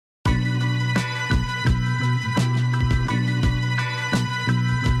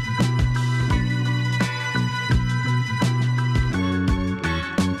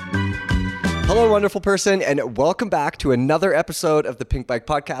Hello, wonderful person, and welcome back to another episode of the Pink Bike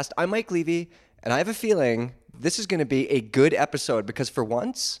Podcast. I'm Mike Levy, and I have a feeling this is going to be a good episode because for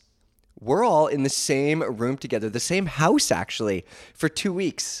once, we're all in the same room together, the same house actually, for 2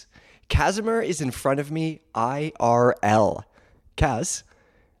 weeks. Casimir is in front of me IRL. Kaz,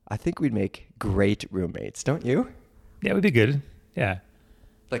 I think we'd make great roommates, don't you? Yeah, it would be good. Yeah.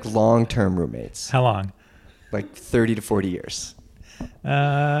 Like long-term roommates. How long? Like 30 to 40 years.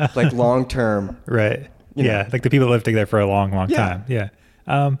 Like long-term. Right. Yeah. Like the people that lived together for a long, long Yeah. time. Yeah.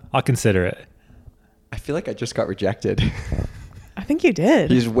 I'll consider it. I feel like I just got rejected. I think you did.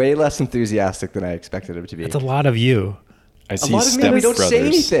 He's way less enthusiastic than I expected him to be. It's a lot of you. I see lot of me, we don't say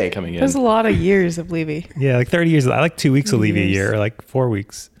anything. coming in. There's a lot of years of Levy. Yeah, like 30 years. I like 2 weeks of Levy a Years. year, or like 4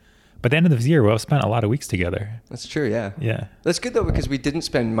 weeks. But at the end of the year, we'll spend a lot of weeks together. That's true, yeah. Yeah. That's good though because we didn't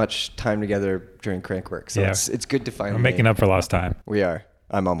spend much time together during crank work. So Yeah. it's good to finally. We're making up for lost time. We are.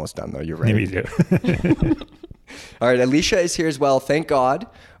 I'm almost done though. You're right. Maybe you do. All right, Alicia is here as well. Thank God.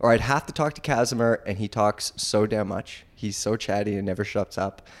 Or I'd have to talk to Casimir, and he talks so damn much. He's so chatty and never shuts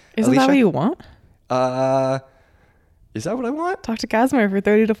up. Isn't that what you want? Is that what I want? Talk to Casimir for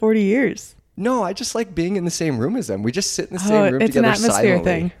 30 to 40 years. No, I just like being in the same room as them. We just sit in the same room it's an together atmosphere silently.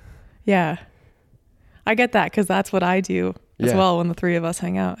 thing. Yeah. I get that because that's what I do as Yeah. well when the three of us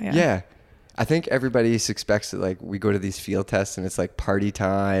hang out. Yeah. Yeah. I think everybody expects that like we go to these field tests and it's like party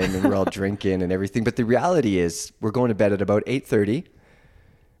time and we're all drinking and everything. But the reality is we're going to bed at about 8:30.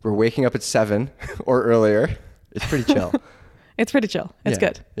 We're waking up at 7 or earlier. It's pretty chill. It's pretty chill. It's Yeah,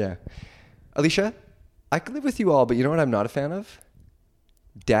 good. Yeah. Alicia, I could live with you all, but you know what I'm not a fan of?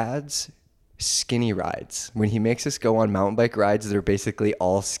 Dad's skinny rides. When he makes us go on mountain bike rides, they're basically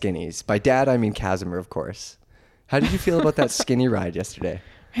all skinnies. By dad, I mean Casimir, of course. How did you feel about that skinny ride yesterday?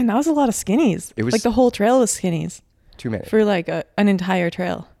 Man, that was a lot of skinnies. It was- like the whole trail was skinnies Too many. for like an entire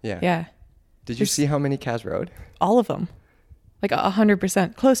trail. Yeah. Yeah. Did you see how many Kaz rode? All of them. Like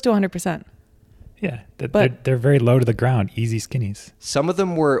 100%, close to 100%. Yeah. But- They're very low to the ground. Easy skinnies. Some of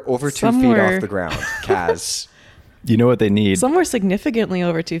them were over 2 Some feet were- off the ground. Kaz. You know what they need? Some were significantly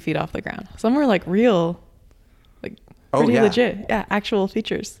over 2 feet off the ground. Some were like real, like Oh, pretty yeah. legit. Yeah, actual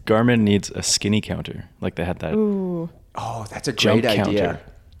features. Garmin needs a skinny counter. Like they had that Ooh. Oh, that's a jump great idea. counter.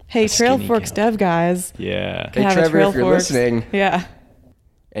 Hey, A Trail skinny Forks counter. dev guys. Yeah. Hey, Have a Trevor, Trail if you're Forks. listening. Yeah.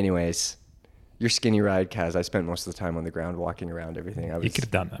 Anyways, your skinny ride, Kaz, I spent most of the time on the ground walking around everything. You could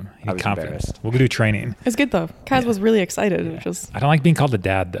have done them. You I had was confidence. embarrassed. Oh, We'll go do training. It's good though. Kaz was really excited, which was I don't like being called a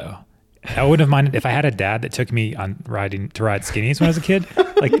dad though. I wouldn't have minded if I had a dad that took me on ride skinnies when I was a kid.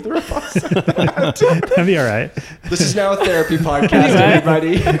 Like that'd be all right. This is now a therapy podcast,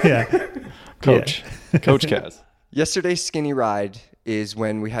 everybody. Yeah. Coach. Coach Kaz. Yesterday's skinny ride is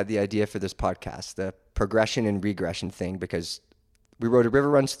when we had the idea for this podcast, the progression and regression thing, because we rode a river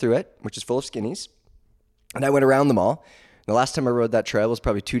runs through it, which is full of skinnies, and I went around them all. The last time I rode that trail was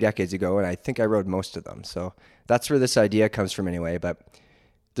probably 2 decades ago, and I think I rode most of them. So that's where this idea comes from anyway. But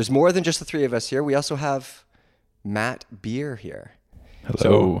there's more than just the three of us here. We also have Matt Beer here.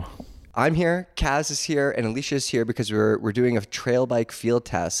 Hello. I'm here, Kaz is here, and Alicia is here because we're doing a trail bike field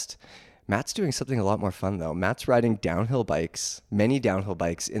test. Matt's doing something a lot more fun though. Matt's riding downhill bikes, many downhill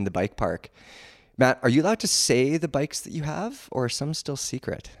bikes in the bike park. Matt, are you allowed to say the bikes that you have, or are some still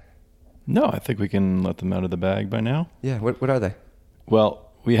secret? No, I think we can let them out of the bag by now. Yeah, what are they?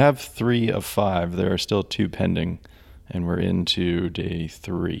 Well, we have 3 of 5. There are still 2 pending, and we're into day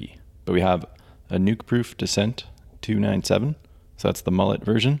 3. But we have a nuke-proof Descent 297, so that's the mullet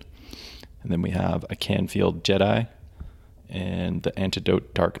version. And then we have a Canfield Jedi and the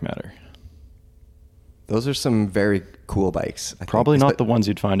Antidote Dark Matter. Those are some very cool bikes. I think. Probably not the ones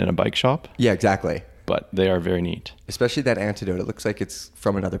you'd find in a bike shop, Yeah, exactly. but they are very neat. Especially that Antidote. It looks like it's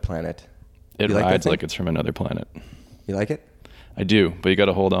from another planet. It You like that rides thing? like it's from another planet. You like it? I do, but you got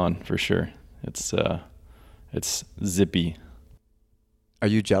to hold on for sure. It's zippy. Are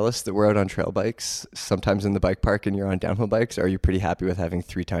you jealous that we're out on trail bikes, sometimes in the bike park, and you're on downhill bikes? Or are you pretty happy with having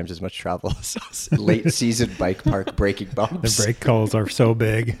 3 times as much travel as us? Late season bike park breaking bumps. The brake holes are so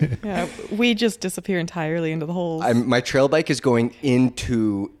big. yeah. We just disappear entirely into the holes. My trail bike is going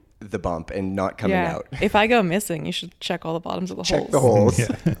into the bump and not coming out. If I go missing, you should check all the bottoms of the holes. Check the holes. Yeah.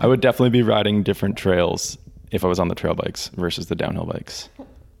 I would definitely be riding different trails if I was on the trail bikes versus the downhill bikes.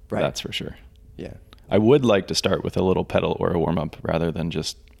 Right. That's for sure. Yeah. I would like to start with a little pedal or a warm up rather than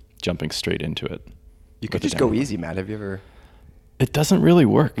just jumping straight into it. You could with the just go downhill. easy, Matt. Have you ever? It doesn't really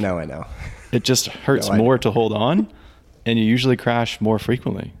work. No, I know. It just hurts No, I more know. to hold on, and you usually crash more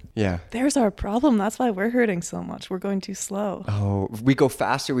frequently. Yeah. There's our problem. That's why we're hurting so much. We're going too slow. Oh, we go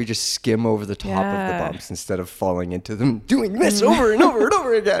faster. We just skim over the top of the Yeah. bumps instead of falling into them, doing this over and over and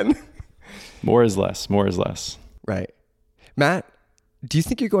over again. More is less. More is less. Right. Matt, do you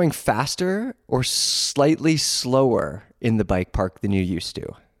think you're going faster or slightly slower in the bike park than you used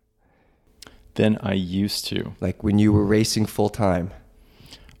to? Than I used to. Like when you were racing full time?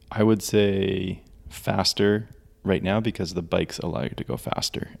 I would say faster right now because the bikes allow you to go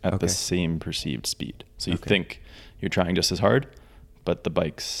faster at the same perceived speed. So you think you're trying just as hard, but the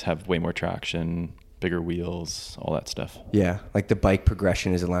bikes have way more traction, bigger wheels, all that stuff. Yeah, like the bike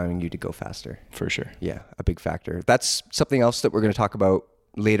progression is allowing you to go faster. For sure. Yeah, a big factor. That's something else that we're going to talk about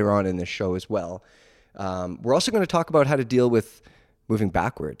later on in this show as well. We're also going to talk about how to deal with moving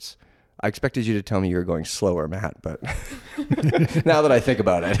backwards. I expected you to tell me you were going slower, Matt, but now that I think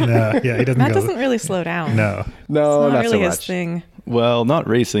about it. No, yeah, he doesn't Matt go. doesn't really slow down. No. It's not really so his much. thing. Well, not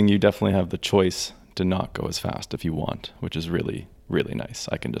racing. You definitely have the choice to not go as fast if you want, which is really, really nice.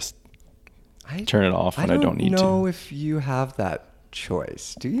 I can just turn it off when I don't need I don't know to. if you have that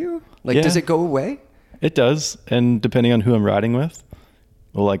choice. Do you? Like, does it go away? It does. And depending on who I'm riding with,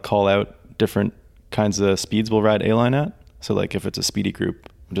 we'll like call out different kinds of speeds we'll ride A-line at. So like if it's a speedy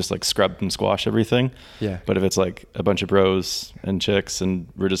group, we'll just like scrub and squash everything. Yeah. But if it's like a bunch of bros and chicks and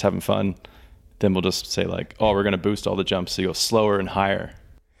we're just having fun, then we'll just say like, oh, we're going to boost all the jumps. So you go slower and higher.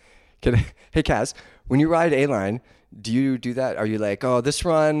 Hey, Kaz, when you ride A-line, do you do that? Are you like, oh, this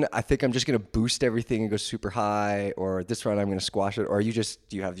run, I think I'm just going to boost everything and go super high, or this run, I'm going to squash it, or are you just,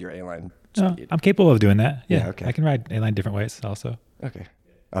 do you have your A-line No, speed? I'm capable of doing that. Yeah, okay. I can ride A-line different ways also. Okay.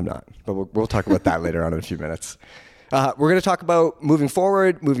 I'm not, but we'll talk about that later on in a few minutes. We're going to talk about moving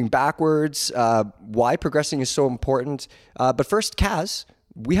forward, moving backwards, why progressing is so important. But first, Kaz,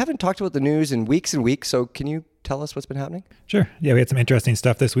 we haven't talked about the news in weeks and weeks, so can you tell us what's been happening? Sure. Yeah, we had some interesting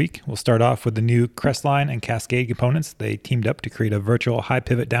stuff this week. We'll start off with the new Crestline and Cascade components. They teamed up to create a virtual high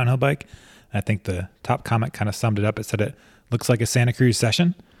pivot downhill bike. I think the top comment kind of summed it up. It said it looks like a Santa Cruz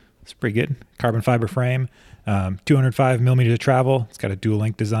session. It's pretty good. Carbon fiber frame, 205 millimeters of travel. It's got a dual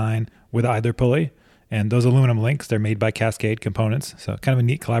link design with either pulley. And those aluminum links, they're made by Cascade Components. So kind of a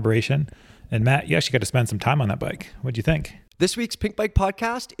neat collaboration. And Matt, you actually got to spend some time on that bike. What'd you think? This week's Pink Bike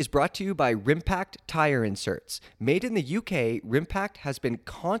Podcast is brought to you by Rimpact Tire Inserts. Made in the UK, Rimpact has been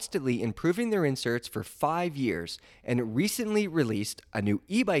constantly improving their inserts for 5 years and recently released a new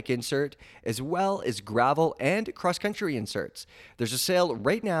e-bike insert as well as gravel and cross-country inserts. There's a sale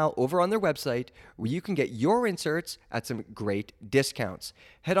right now over on their website where you can get your inserts at some great discounts.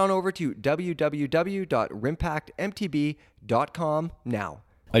 Head on over to www.rimpactmtb.com now.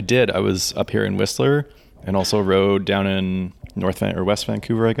 I did. I was up here in Whistler and also rode down in West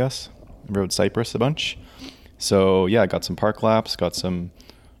Vancouver, I guess. I rode Cypress a bunch. So yeah, I got some park laps, got some,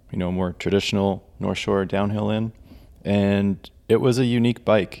 more traditional North Shore downhill in. And it was a unique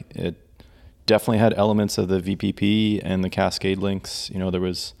bike. It definitely had elements of the VPP and the Cascade links. There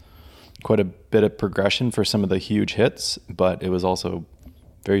was quite a bit of progression for some of the huge hits, but it was also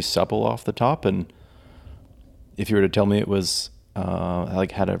very supple off the top. And if you were to tell me it was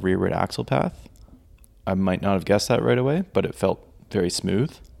had a rearward axle path, I might not have guessed that right away, but it felt very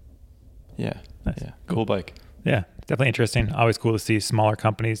smooth. Yeah. Nice. Yeah. Cool bike. Yeah, definitely interesting. Always cool to see smaller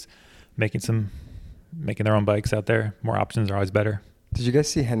companies making their own bikes out there. More options are always better. Did you guys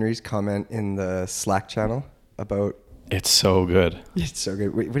see Henry's comment in the Slack channel about... It's so good. It's so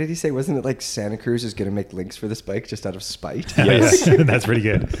good. Wait, what did he say? Wasn't it like Santa Cruz is going to make links for this bike just out of spite? Yes. That's pretty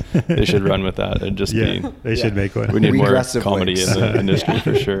good. They should run with that and just be... They should make one. We need more Regressive comedy links. in the industry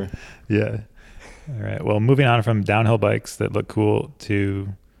for sure. Yeah. All right. Well, moving on from downhill bikes that look cool to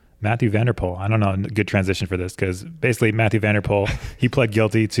Matthew Vanderpool. I don't know a good transition for this because basically Matthew Vanderpool, he pled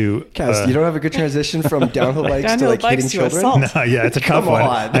guilty to... Kaz, you don't have a good transition from downhill bikes to Downhill like hitting bikes to children? assault. No, yeah, it's a tough Come one.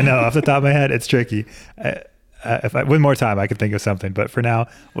 on. I know. Off the top of my head, it's tricky. With more time, I could think of something. But for now,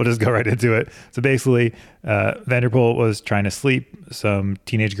 we'll just go right into it. So basically, Vanderpool was trying to sleep. Some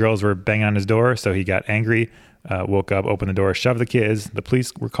teenage girls were banging on his door. So he got angry, woke up, opened the door, shoved the kids. The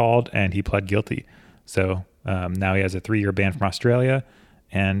police were called, and he pled guilty. So now he has a 3-year ban from Australia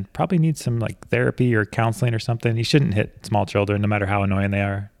and probably needs some like therapy or counseling or something. He shouldn't hit small children, no matter how annoying they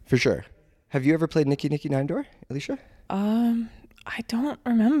are. For sure. Have you ever played Nicky Nicky Nine Door, Alicia? I don't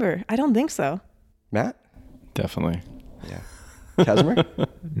remember. I don't think so. Matt? Definitely. Yeah. Casimir?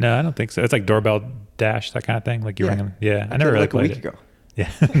 No, I don't think so. It's like doorbell dash, that kind of thing. Like you ring them. Yeah, I never really like a played week it. ago. Yeah,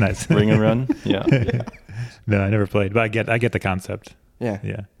 nice. Ring and run. Yeah. No, I never played, but I get the concept. Yeah.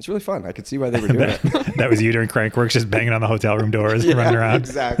 Yeah. It's really fun. I could see why they were doing it. That was you during Crankworks, just banging on the hotel room doors, running around.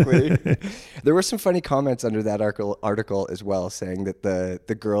 Exactly. There were some funny comments under that article as well, saying that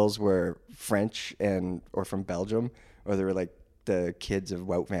the girls were French or from Belgium, or they were like the kids of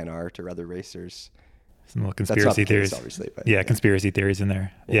Wout van Aert or other racers. Some little That's not conspiracy the case, theories. obviously. But Yeah, conspiracy theories in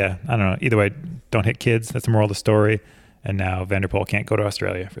there. Yeah, I don't know. Either way, don't hit kids. That's the moral of the story. And now Vanderpool can't go to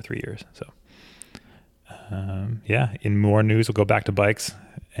Australia for 3 years. So, yeah, in more news, we'll go back to bikes.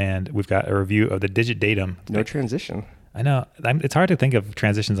 And we've got a review of the Digit Datum. No transition. I know. It's hard to think of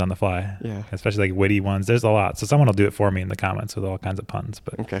transitions on the fly. Yeah. Especially like witty ones. There's a lot. So someone will do it for me in the comments with all kinds of puns.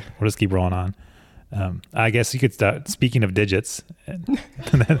 But Okay. we'll just keep rolling on. I guess you could start, speaking of digits,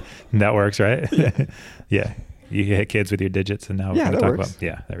 that works, right? Yeah. You hit kids with your digits, and now we're going to talk about.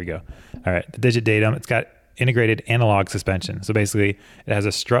 Yeah, there we go. All right. The Digit Datum, it's got integrated analog suspension. So basically, it has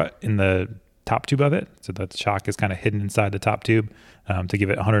a strut in the top tube of it. So the shock is kind of hidden inside the top tube to give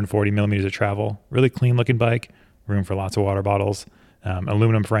it 140 millimeters of travel. Really clean looking bike, room for lots of water bottles,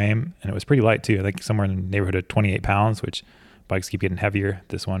 aluminum frame, and it was pretty light too. I think somewhere in the neighborhood of 28 pounds, which bikes keep getting heavier.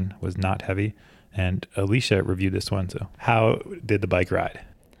 This one was not heavy. And Alicia reviewed this one. So how did the bike ride?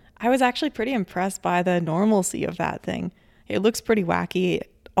 I was actually pretty impressed by the normalcy of that thing. It looks pretty wacky.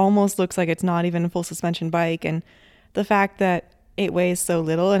 It almost looks like it's not even a full suspension bike. And the fact that it weighs so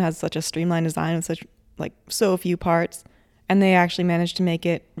little and has such a streamlined design with such so few parts, and they actually managed to make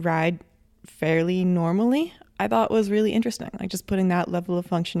it ride fairly normally, I thought was really interesting. Like just putting that level of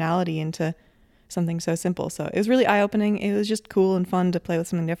functionality into something so simple. So it was really eye-opening. It was just cool and fun to play with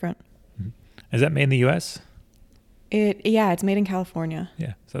something different. Is that made in the U.S.? It's made in California.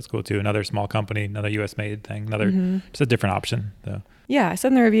 Yeah, so that's cool too. Another small company, another U.S. made thing, just a different option though. Yeah, I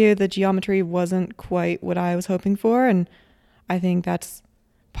said in the review the geometry wasn't quite what I was hoping for, and I think that's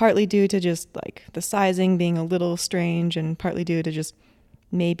partly due to just like the sizing being a little strange, and partly due to just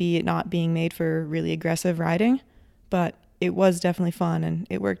maybe it not being made for really aggressive riding. But it was definitely fun, and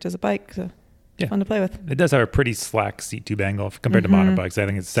it worked as a bike, so fun to play with. It does have a pretty slack seat tube angle compared to modern bikes. I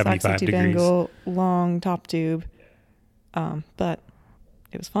think it's 75 slack seat tube degrees. Angle, long top tube, but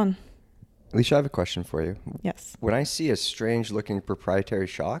it was fun. Alicia, I have a question for you. Yes. When I see a strange looking proprietary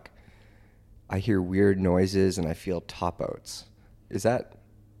shock, I hear weird noises and I feel top outs. Is that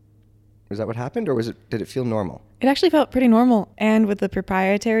what happened, or did it feel normal? It actually felt pretty normal. And with the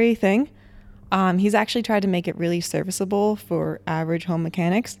proprietary thing, he's actually tried to make it really serviceable for average home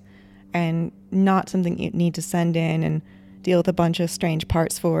mechanics and not something you need to send in and deal with a bunch of strange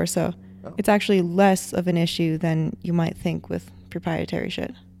parts for. So it's actually less of an issue than you might think with proprietary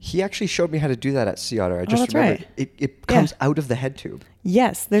shit. He actually showed me how to do that at Sea Otter. I just that's remembered. right. It comes out of the head tube.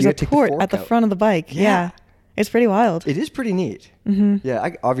 Yes, there's You a gotta take the port fork at the out. front of the bike. Yeah. It's pretty wild. It is pretty neat. Mm-hmm.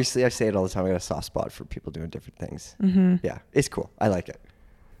 Yeah, obviously I say it all the time. I got a soft spot for people doing different things. Mm-hmm. Yeah, it's cool. I like it.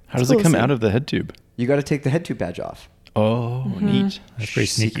 How does it come out of the head tube? You got to take the head tube badge off. Oh, neat. That's pretty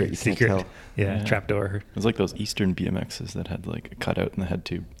sneaky. You can't tell. Yeah, trapdoor. It was like those Eastern BMXs that had like a cutout in the head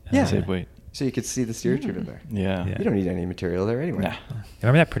tube Yeah. to save weight. So you could see the steer tube in there. Yeah. Yeah. You don't need any material there anyway. Nah.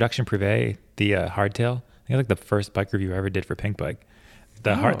 Remember that production privé, the hardtail? I think it was like the first bike review I ever did for Pink Bike.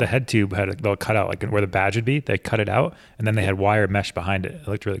 The head tube had a little cutout, like where the badge would be. They cut it out, and then they had wire mesh behind it. It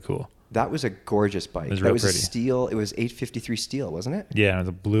looked really cool. That was a gorgeous bike. It was that real was pretty. a steel. It was 853 steel, wasn't it? Yeah, it was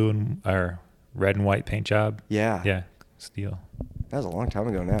a blue or red and white paint job. Yeah. Yeah, steel. That was a long time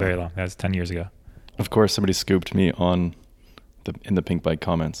ago now. Very long. That was 10 years ago. Of course, somebody scooped me in the Pink Bike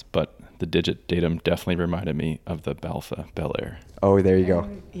comments, but the Digit Datum definitely reminded me of the Balfa Bel Air. Oh, there you go.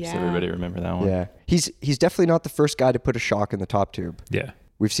 Yeah. Does everybody remember that one? Yeah. He's definitely not the first guy to put a shock in the top tube. Yeah.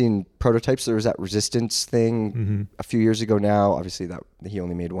 We've seen prototypes. There was that resistance thing a few years ago now. Obviously, that he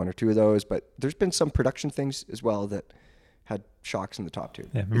only made one or two of those, but there's been some production things as well that had shocks in the top tube.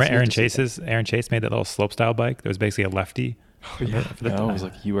 Yeah. Remember Aaron Chase made that little slope style bike that was basically a lefty? Oh, yeah. For the Oh, it was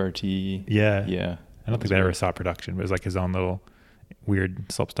like URT. Yeah. Yeah. I don't think they ever saw production, but it was like his own little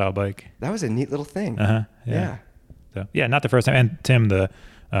weird slope style bike. That was a neat little thing. Yeah. So yeah, not the first time. And Tim, the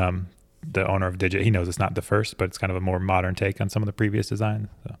owner of Digit, he knows it's not the first, but it's kind of a more modern take on some of the previous designs.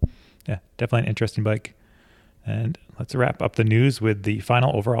 So yeah, definitely an interesting bike. And let's wrap up the news with the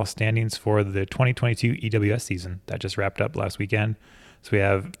final overall standings for the 2022 EWS season that just wrapped up last weekend. So we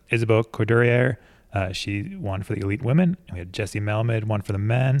have Isabeau Courdurier. She won for the elite women. And we had Jesse Melmid won for the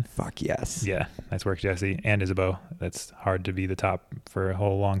men. Fuck yes. Yeah, nice work, Jesse. And Isabeau. That's hard to be the top for a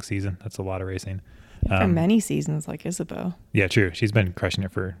whole long season. That's a lot of racing. For many seasons, like Isabeau. Yeah, true. She's been crushing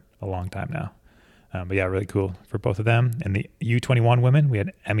it for a long time now. But yeah, really cool for both of them. And the U21 women, we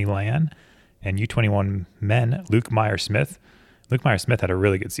had Emmy Lan. And U21 men, Luke Meyer-Smith. Luke Meyer-Smith had a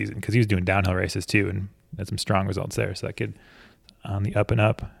really good season because he was doing downhill races too and had some strong results there. So that kid on the up and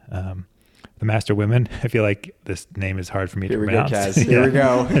up. The Master Women, I feel like this name is hard for me to pronounce. Here we go, Kaz. Here we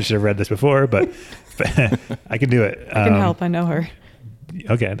go. I should have read this before, but I can do it. I can help. I know her.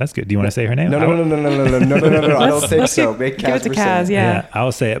 Okay, that's good. Do you want to say her name? No. I don't think so. Make Give it to Kaz Kaz, say it. yeah. I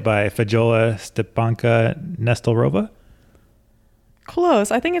will say it by Fajola Stepanka Nestelrova.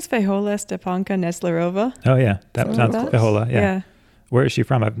 Close. I think it's Fehola Stepanka Neslerova. Oh yeah, that Something sounds like that. Fajola. Yeah. Where is she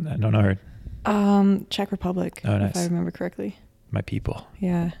from? I don't know her. Czech Republic, Oh, nice. if I remember correctly. My people.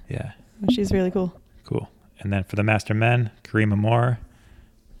 Yeah. Yeah. She's really cool. Cool. And then for the master men, Karima Moore.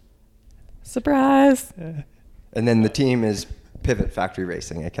 Surprise. And then the team is Pivot Factory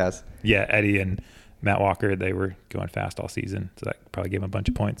Racing, Kaz? Yeah, Eddie and Matt Walker, they were going fast all season, so that probably gave them a bunch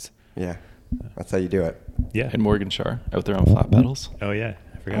of points. Yeah, that's how you do it. Yeah. And Morgan Shar out there on flat pedals. Oh yeah,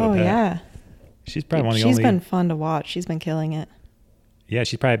 I forgot Oh, about that. yeah. She's probably one of the She's only. been fun to watch. She's been killing it. Yeah,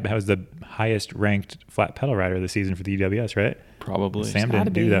 she probably has the highest ranked flat pedal rider of the season for the EWS, right? Probably. Sam gotta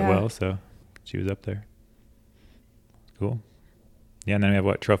didn't do be, that yeah. well, so she was up there. Cool. Yeah, and then we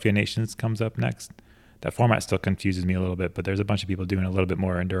have Trophy of Nations comes up next. That format still confuses me a little bit, but there's a bunch of people doing a little bit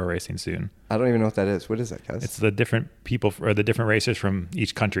more enduro racing soon. I don't even know what that is. What is that, Kaz? It's the different people or the different racers from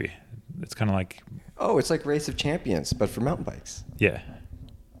each country. It's kind of like, Oh, it's like Race of Champions, but for mountain bikes. yeah,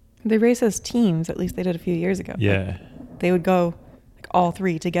 They race as teams. At least they did a few years ago. yeah. They would go like all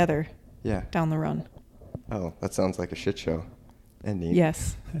three together Yeah. down the run. Oh, that sounds like a shit show. And neat.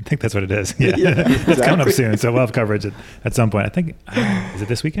 Yes. I think that's what it is. Yeah, Yeah, it's coming up exactly. soon, so we'll have coverage at some point. I think is it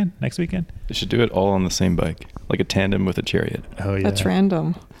this weekend? Next weekend? They should do it all on the same bike, like a tandem with a chariot. Oh yeah, That's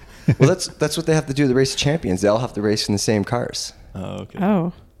random. Well, that's what they have to do. The Race of Champions. They all have to race in the same cars. Oh, okay.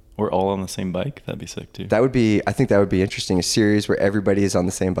 Oh. We're all on the same bike. That'd be sick too. That would be. I think that would be interesting. A series where everybody is on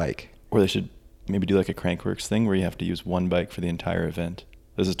the same bike. Or they should maybe do like a Crankworks thing where you have to use one bike for the entire event.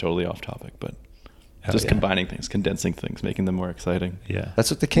 This is totally off topic, but Oh, just yeah. combining things, condensing things, making them more exciting. Yeah,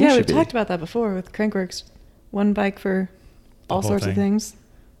 That's what the King Yeah, should we've be. talked about that before with Crankworks. One bike for all whole sorts thing. of things.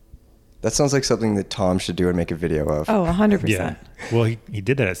 That sounds like something that Tom should do and make a video of. Oh, 100%. yeah. Well, he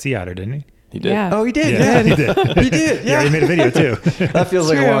did that at Sea Otter, didn't he? He did. Yeah. Oh, he did. Yeah, Yeah, he did. He did. Yeah, Yeah, he made a video too. That feels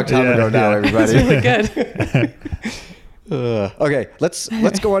like a True. long time Yeah, ago now, yeah. everybody. It's really good. Okay, let's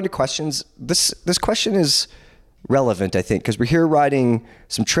go on to questions. This question is relevant, I think, because we're here riding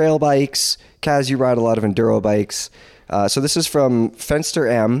some trail bikes. Kaz, you ride a lot of enduro bikes. So this is from Fenster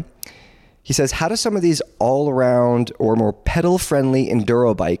M. He says, how do some of these all-around or more pedal-friendly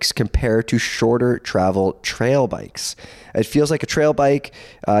enduro bikes compare to shorter travel trail bikes? It feels like a trail bike.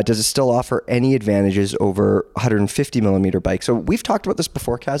 Does it still offer any advantages over 150 millimeter bikes? So we've talked about this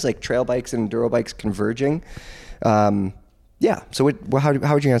before, Kaz, like trail bikes and enduro bikes converging. Yeah. So how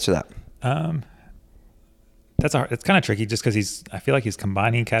would you answer that? It's kind of tricky just because I feel like he's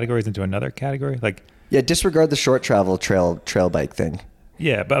combining categories into another category. Like, Yeah, disregard the short travel trail bike thing.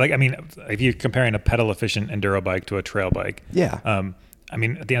 yeah, but like, I mean, if you're comparing a pedal efficient enduro bike to a trail bike, Yeah. I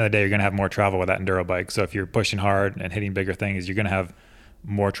mean, at the end of the day, you're going to have more travel with that enduro bike. So if you're pushing hard and hitting bigger things, you're going to have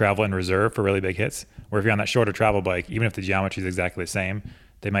more travel in reserve for really big hits. Where if you're on that shorter travel bike, even if the geometry is exactly the same,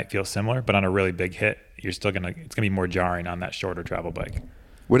 they might feel similar, but on a really big hit, it's going to be more jarring on that shorter travel bike.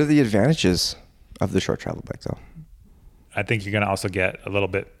 What are the advantages of the short travel bike, though? I think you're going to also get a little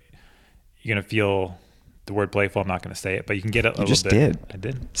bit, you're going to feel the word playful. I'm not going to say it, but you can get it a little just bit. did. I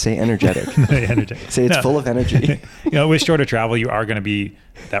did. Say energetic. Energetic. Say it's full of energy. You know, with shorter travel, you are going to be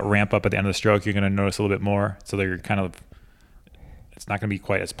that ramp up at the end of the stroke. You're going to notice a little bit more. So that you're kind of, it's not going to be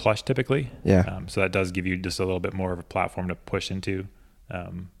quite as plush typically. Yeah. So that does give you just a little bit more of a platform to push into.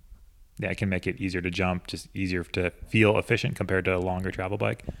 Yeah, it can make it easier to jump, just easier to feel efficient compared to a longer travel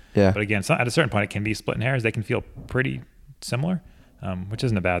bike. Yeah. But again, at a certain point, it can be splitting hairs. They can feel pretty similar, which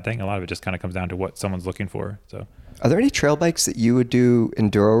isn't a bad thing. A lot of it just kind of comes down to what someone's looking for. So, Are there any trail bikes that you would do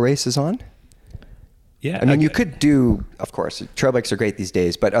enduro races on? yeah. I mean, you could do, of course, trail bikes are great these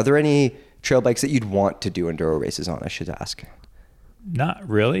days, but are there any trail bikes that you'd want to do enduro races on, I should ask? Not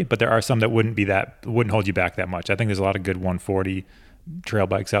really, but there are some that wouldn't hold you back that much. I think there's a lot of good 140 trail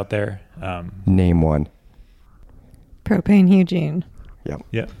bikes out there. Name one. Propane Eugene. Yep.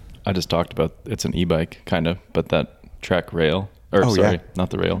 Yeah. I just talked about it's an e-bike kind of, but that track rail, or Oh, sorry, yeah. not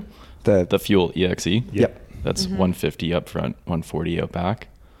the rail, The the Fuel EXE. Yep. That's 150 up front, 140 out back,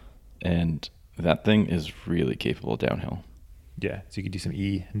 and that thing is really capable downhill. Yeah, so you could do some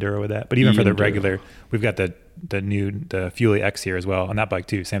enduro with that. But even for the E-enduro. regular, we've got the Fuelie X here as well on that bike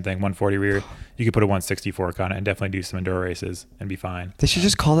too. Same thing, 140 rear. You could put a 160 fork on it and definitely do some enduro races and be fine. They should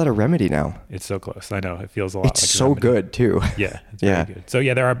just call that a remedy now. It's so close. I know it feels a lot. It's like a so remedy. good too. Yeah, it's Yeah. very good. So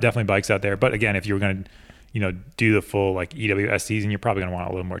yeah, there are definitely bikes out there. But again, if you were going to, do the full like EWS season, you're probably going to want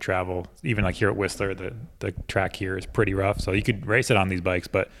a little more travel. Even like here at Whistler, the track here is pretty rough. So you could race it on these bikes,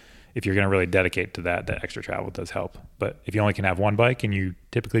 but if you're going to really dedicate to that extra travel does help. But if you only can have one bike and you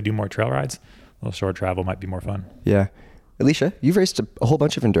typically do more trail rides, a little short travel might be more fun. Yeah. Alicia, you've raced a whole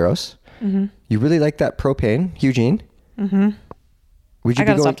bunch of enduros. You really like that propane, Eugene. Would you I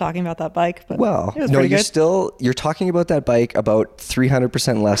gotta stop talking about that bike, but well, it was no, pretty you're talking about that bike about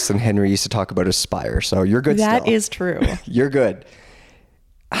 300% less than Henry used to talk about his Spire. So you're good. That still. is true. You're good.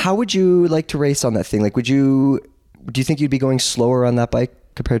 How would you like to race on that thing? Like, do you think you'd be going slower on that bike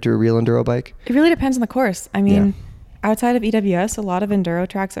compared to a real enduro bike? It really depends on the course. I mean, outside of EWS, a lot of enduro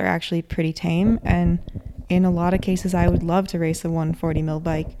tracks are actually pretty tame. And in a lot of cases, I would love to race a 140 mil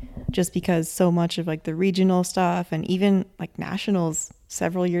bike just because so much of like the regional stuff and even like nationals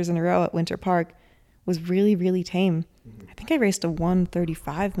several years in a row at Winter Park was really, really tame. I think I raced a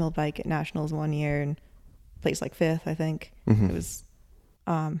 135 mil bike at nationals one year and placed like 5th, I think. It was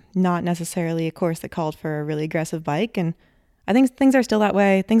not necessarily a course that called for a really aggressive bike. And I think things are still that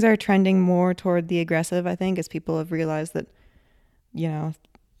way. Things are trending more toward the aggressive, I think, as people have realized that, you know,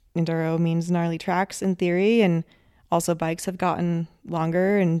 enduro means gnarly tracks in theory. And also bikes have gotten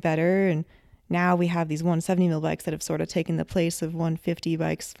longer and better. And now we have these 170 mil bikes that have sort of taken the place of 150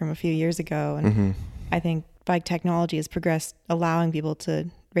 bikes from a few years ago. And I think bike technology has progressed, allowing people to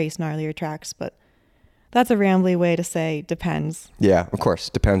race gnarlier tracks. But that's a rambly way to say depends. Yeah, of course.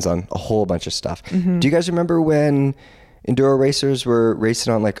 Depends on a whole bunch of stuff. Do you guys remember when enduro racers were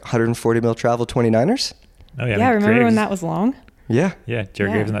racing on like 140 mil travel 29ers? Oh yeah. Yeah, remember when that was long? Yeah. Yeah,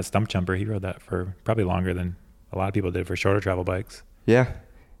 Jared Graves in that stump jumper, he rode that for probably longer than a lot of people did for shorter travel bikes. Yeah.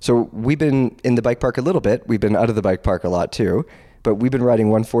 So we've been in the bike park a little bit. We've been out of the bike park a lot too, but we've been riding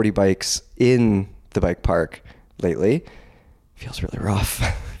 140 bikes in the bike park lately. Feels really rough.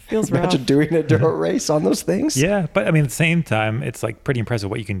 Feels Imagine rough. doing a enduro race on those things. Yeah, but I mean, at the same time, it's like pretty impressive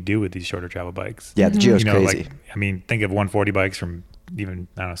what you can do with these shorter travel bikes. Yeah, the Geo's crazy. Like, I mean, think of 140 bikes from even,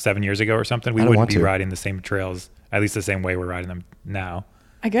 I don't know, 7 years ago or something. We I don't wouldn't want be to. riding the same trails, at least the same way we're riding them now.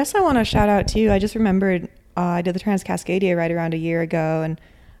 I guess I want to shout out too. I just remembered I did the Trans-Cascadia right around a year ago, and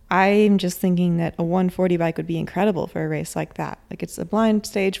I'm just thinking that a 140 bike would be incredible for a race like that. Like, it's a blind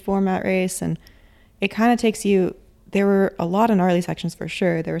stage format race, and it kind of takes you. There were a lot of gnarly sections for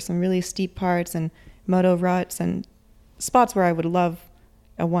sure. There were some really steep parts and moto ruts and spots where I would love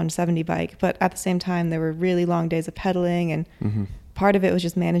a 170 bike, but at the same time, there were really long days of pedaling, and part of it was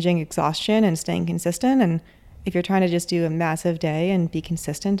just managing exhaustion and staying consistent. And if you're trying to just do a massive day and be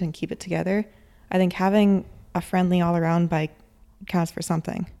consistent and keep it together, I think having a friendly all-around bike counts for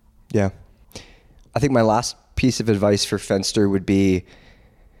something. Yeah. I think my last piece of advice for Fenster would be,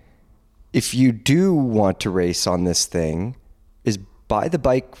 if you do want to race on this thing, is buy the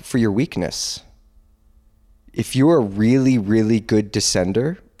bike for your weakness. If you're a really, really good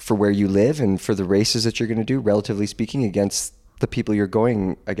descender for where you live and for the races that you're going to do, relatively speaking, against the people you're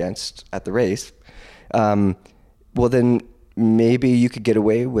going against at the race, well then maybe you could get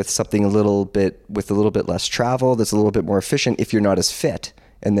away with something a little bit less travel that's a little bit more efficient if you're not as fit,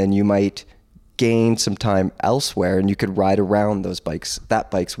 and then you might gain some time elsewhere and you could ride around that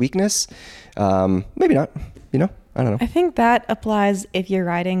bike's weakness. Maybe not, I don't know. I think that applies if you're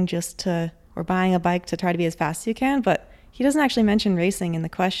riding or buying a bike to try to be as fast as you can, but he doesn't actually mention racing in the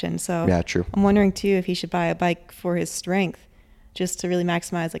question. So yeah, true. I'm wondering too if he should buy a bike for his strength, just to really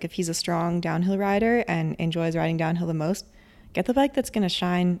maximize, like if he's a strong downhill rider and enjoys riding downhill the most, get the bike that's going to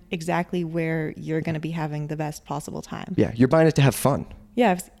shine exactly where you're going to be having the best possible time. Yeah, you're buying it to have fun.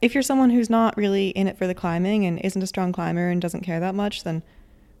 Yeah, if you're someone who's not really in it for the climbing and isn't a strong climber and doesn't care that much, then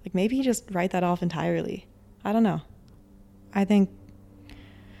like maybe you just write that off entirely. I don't know. I don't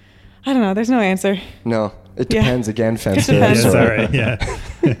know. There's no answer. No, it depends again, Fenster. depends. That's all right, yeah.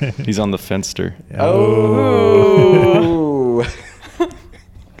 He's on the Fenster. Oh.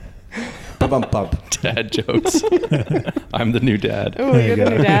 Bump, bump. Dad jokes. I'm the new dad. Oh, you're the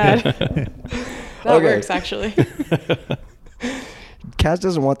new dad. That Okay. works, actually. Kaz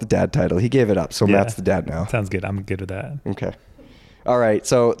doesn't want the dad title. He gave it up, so Yeah. Matt's the dad now. Sounds good. I'm good with that. Okay. All right,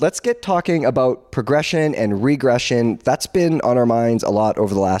 so let's get talking about progression and regression. That's been on our minds a lot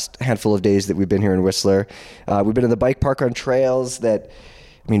over the last handful of days that we've been here in Whistler. We've been in the bike park on trails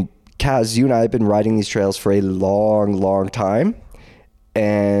Kaz, you and I have been riding these trails for a long, long time.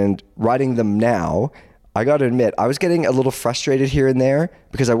 And riding them now, I got to admit, I was getting a little frustrated here and there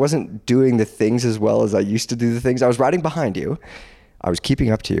because I wasn't doing the things as well as I used to do the things. I was riding behind you. I was keeping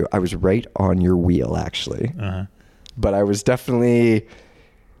up to you. I was right on your wheel, actually. Uh-huh. But I was definitely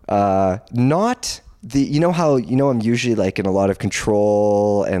not the, I'm usually like in a lot of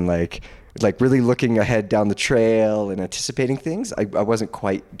control and like really looking ahead down the trail and anticipating things. I wasn't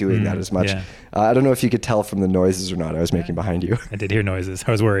quite doing that as much. Yeah. I don't know if you could tell from the noises or not I was making behind you. I did hear noises.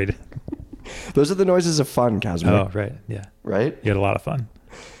 I was worried. Those are the noises of fun, Casimir. Oh, right. Yeah. Right? You had a lot of fun.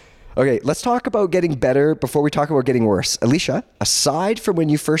 Okay, let's talk about getting better before we talk about getting worse. Alicia, aside from when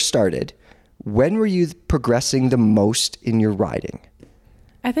you first started, when were you progressing the most in your riding?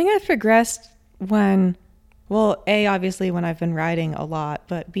 I think I've progressed when, well, A, obviously when I've been riding a lot,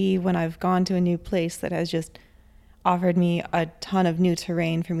 but B, when I've gone to a new place that has just offered me a ton of new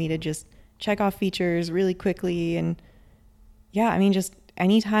terrain for me to just check off features really quickly. And yeah, I mean, just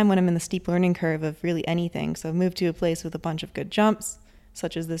anytime when I'm in the steep learning curve of really anything. So moved to a place with a bunch of good jumps,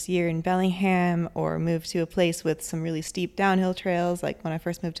 such as this year in Bellingham, or moved to a place with some really steep downhill trails. Like when I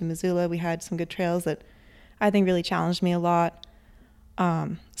first moved to Missoula, we had some good trails that I think really challenged me a lot.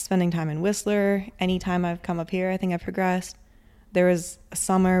 Spending time in Whistler, anytime I've come up here, I think I've progressed. There was a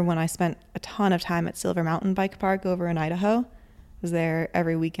summer when I spent a ton of time at Silver Mountain Bike Park over in Idaho. I was there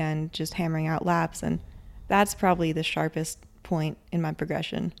every weekend just hammering out laps, and that's probably the sharpest point in my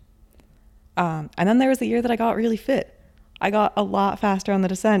progression. And then there was the year that I got really fit. I got a lot faster on the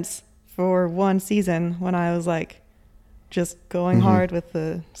descents for one season when I was like just going hard with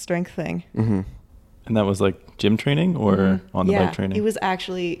the strength thing. Mm-hmm. And that was like gym training or on the bike training? It was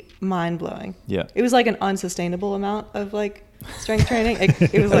actually mind blowing. Yeah. It was like an unsustainable amount of like strength training. It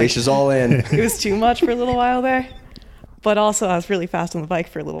was like, Alicia's all in. it was too much for a little while there. But also I was really fast on the bike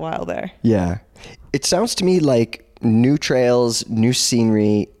for a little while there. Yeah. It sounds to me like new trails, new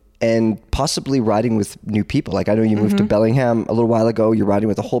scenery, and possibly riding with new people. Like I know you moved to Bellingham a little while ago. You're riding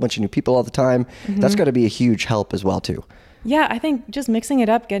with a whole bunch of new people all the time. That's got to be a huge help as well too. Yeah, I think just mixing it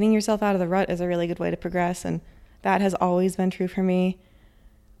up, getting yourself out of the rut is a really good way to progress. And that has always been true for me.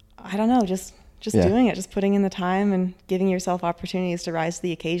 I don't know, just doing it, just putting in the time and giving yourself opportunities to rise to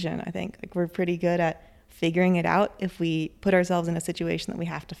the occasion. I think like we're pretty good at figuring it out if we put ourselves in a situation that we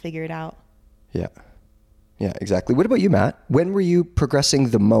have to figure it out. Yeah. Yeah, exactly. What about you, Matt? When were you progressing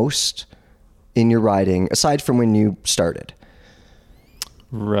the most in your riding, aside from when you started?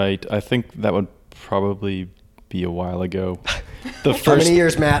 Right. I think that would probably be a while ago. How many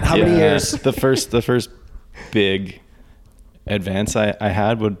years, Matt? How many years? The first big advance I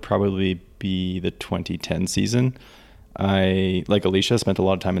had would probably be the 2010 season. I, like Alicia, spent a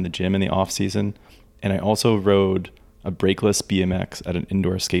lot of time in the gym in the off season, and I also rode a brakeless BMX at an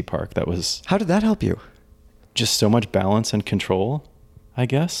indoor skate park. That was How did that help you? just so much balance and control, I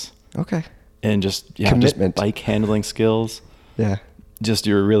guess. Okay. And just Commitment. just bike handling skills. Yeah. Just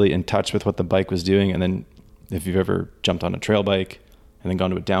you were really in touch with what the bike was doing. And then if you've ever jumped on a trail bike and then gone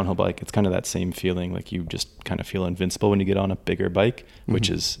to a downhill bike, it's kind of that same feeling. Like you just kind of feel invincible when you get on a bigger bike, which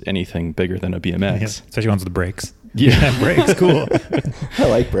is anything bigger than a BMX. Yeah, especially ones with the brakes. Yeah. Brakes, cool. I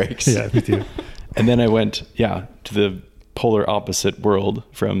like brakes. Yeah, me too. And then I went, to the polar opposite world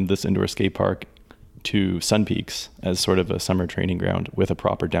from this indoor skate park to Sun Peaks as sort of a summer training ground with a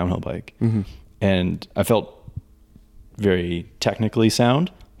proper downhill bike. And I felt very technically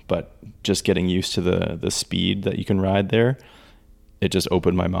sound, but just getting used to the speed that you can ride there, it just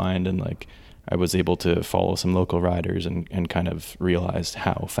opened my mind, and like I was able to follow some local riders and kind of realized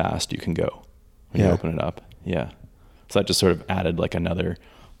how fast you can go when you open it up. Yeah. So that just sort of added like another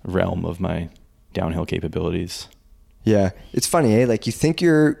realm of my downhill capabilities. Yeah. It's funny, eh? Like you think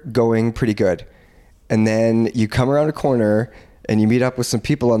you're going pretty good, and then you come around a corner and you meet up with some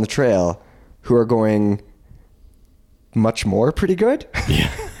people on the trail who are going much more pretty good.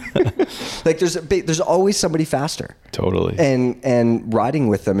 Yeah. Like there's always somebody faster. Totally. And riding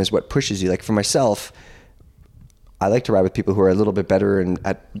with them is what pushes you. Like for myself, I like to ride with people who are a little bit better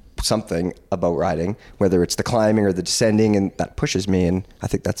at something about riding, whether it's the climbing or the descending, and that pushes me. And I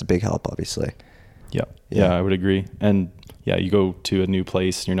think that's a big help, obviously. Yeah, I would agree. And yeah, you go to a new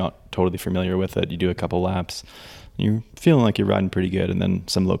place and you're not totally familiar with it. You do a couple laps, you're feeling like you're riding pretty good, and then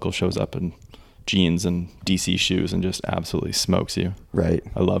some local shows up in jeans and DC shoes and just absolutely smokes you. Right.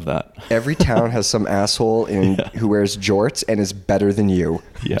 I love that. Every town has some asshole who wears jorts and is better than you.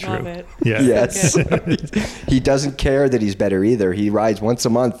 Yeah. Love it. Yeah. Yes. He doesn't care that he's better either. He rides once a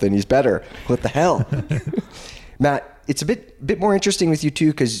month and he's better. What the hell? Matt, it's a bit more interesting with you too,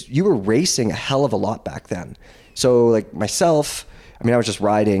 because you were racing a hell of a lot back then. So like myself, I mean, I was just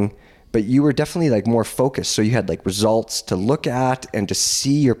riding, but you were definitely like more focused. So you had like results to look at and to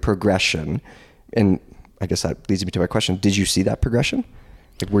see your progression. And I guess that leads me to my question. Did you see that progression?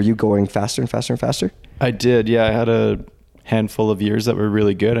 Like, were you going faster and faster and faster? I did. Yeah. I had a handful of years that were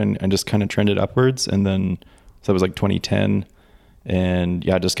really good and just kind of trended upwards. And then, so that was like 2010. And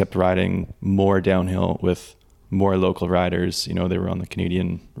yeah, I just kept riding more downhill with more local riders. You know, they were on the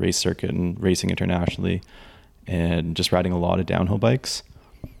Canadian race circuit and racing internationally, and just riding a lot of downhill bikes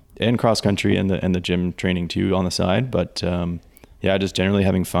and cross country and the gym training too on the side. But yeah, just generally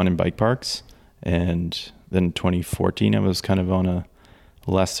having fun in bike parks. And then 2014, I was kind of on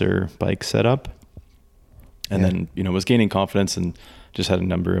lesser bike setup. And then, was gaining confidence and just had a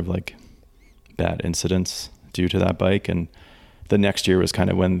number of like bad incidents due to that bike. And the next year was kind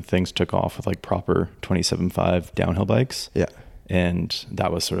of when things took off with like proper 27.5 downhill bikes. Yeah. And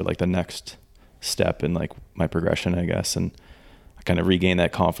that was sort of like the next step in like my progression, I guess. And I kind of regained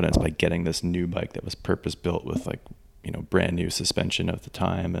that confidence by getting this new bike that was purpose built with like, brand new suspension at the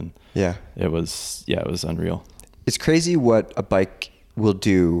time. And it was unreal. It's crazy what a bike will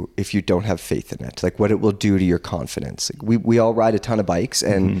do if you don't have faith in it, like what it will do to your confidence. Like we all ride a ton of bikes,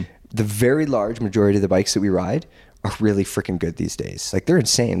 and the very large majority of the bikes that we ride are really freaking good these days. Like they're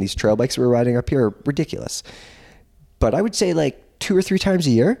insane. These trail bikes we're riding up here are ridiculous. But I would say like 2 or 3 times a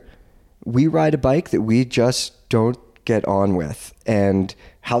year, we ride a bike that we just don't get on with. And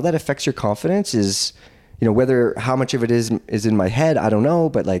how that affects your confidence is, whether how much of it is in my head, I don't know,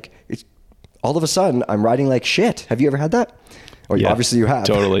 but like it's all of a sudden I'm riding like shit. Have you ever had that? Or obviously you have.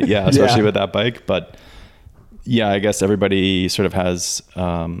 Totally. Yeah. Especially with that bike. But yeah, I guess everybody sort of has,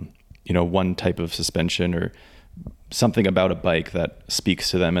 one type of suspension or something about a bike that speaks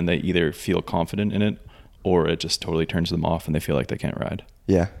to them, and they either feel confident in it or it just totally turns them off and they feel like they can't ride.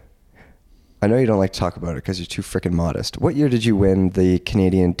 Yeah. I know you don't like to talk about it because you're too freaking modest. What year did you win the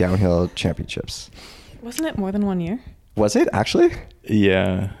Canadian Downhill Championships? Wasn't it more than 1 year? Was it actually?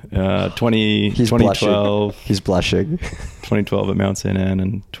 Yeah. 2012. Blushing. He's blushing. 2012 at Mount St. Anne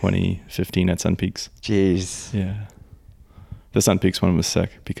and 2015 at Sun Peaks. Jeez. Yeah. The Sun Peaks one was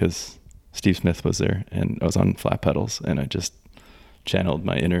sick because Steve Smith was there and I was on flat pedals and I just channeled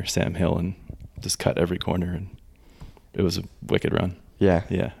my inner Sam Hill and just cut every corner, and it was a wicked run. Yeah.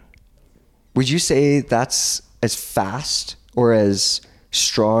 Yeah. Would you say that's as fast or as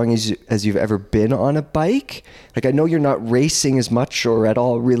strong as you've ever been on a bike? Like, I know you're not racing as much or at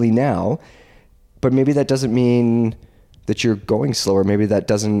all really now, but maybe that doesn't mean that you're going slower. Maybe that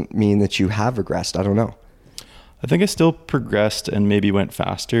doesn't mean that you have regressed. I don't know. I think I still progressed and maybe went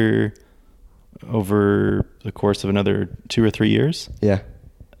faster over the course of another 2 or 3 years. Yeah.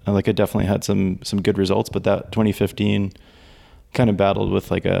 Like I definitely had some good results, but that 2015 kind of battled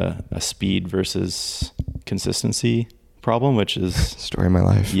with like a speed versus consistency problem, which is story of my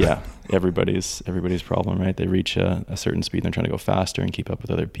life. Yeah. Everybody's problem, right? They reach a certain speed and they're trying to go faster and keep up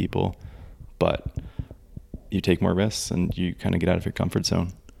with other people, but you take more risks and you kind of get out of your comfort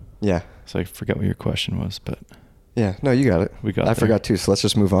zone. Yeah. So I forget what your question was, but yeah, no, you got it. I forgot too. So let's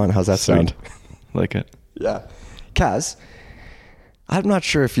just move on. How's that sound? Like it. Yeah. Kaz, I'm not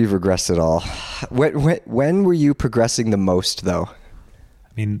sure if you've regressed at all. When were you progressing the most, though?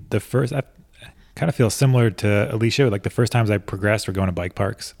 I mean, I kind of feel similar to Alicia. Like the first times I progressed were going to bike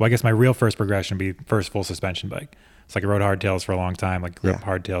parks. Well, I guess my real first progression would be first full suspension bike. It's like I rode hardtails for a long time, like grip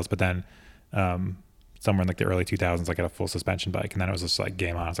hardtails, but then somewhere in like the early 2000s, I got a full suspension bike, and then it was just like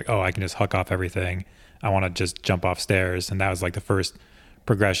game on. It's like, oh, I can just huck off everything. I want to just jump off stairs, and that was like the first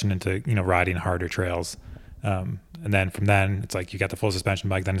progression into riding harder trails. And then from then it's like you got the full suspension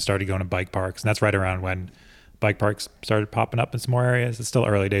bike, then it started going to bike parks, and that's right around when bike parks started popping up in some more areas. It's still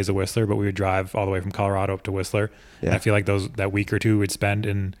early days of Whistler, but we would drive all the way from Colorado up to Whistler. Yeah. And I feel like that week or two we'd spend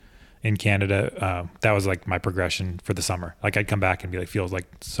in Canada, that was like my progression for the summer. Like I'd come back and be like, feels like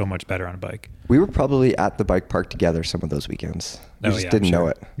so much better on a bike. We were probably at the bike park together some of those weekends. We just didn't know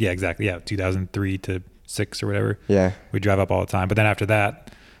it. Yeah, exactly. Yeah, 2003 to 6 or whatever. Yeah. We'd drive up all the time. But then after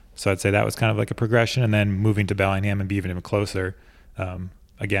that, so I'd say that was kind of like a progression, and then moving to Bellingham and be even closer.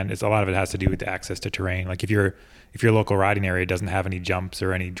 Again, a lot of it has to do with the access to terrain. Like if your local riding area doesn't have any jumps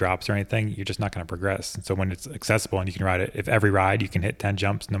or any drops or anything, you're just not going to progress. And so when it's accessible and you can ride it, if every ride you can hit 10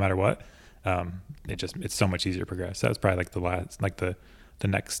 jumps no matter what, it's so much easier to progress. That was probably like the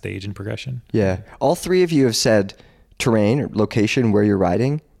next stage in progression. Yeah. All three of you have said terrain or location where you're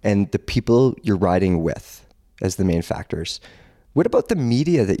riding and the people you're riding with as the main factors. What about the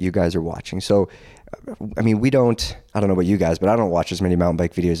media that you guys are watching? So, I mean, I don't know about you guys, but I don't watch as many mountain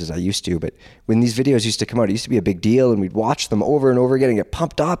bike videos as I used to. But when these videos used to come out, it used to be a big deal, and we'd watch them over and over again and get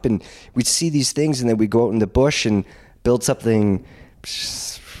pumped up, and we'd see these things, and then we'd go out in the bush and build something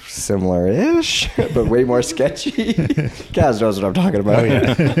similar-ish, but way more sketchy. Kaz knows what I'm talking about. Oh,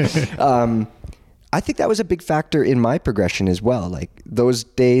 yeah. I think that was a big factor in my progression as well. Like those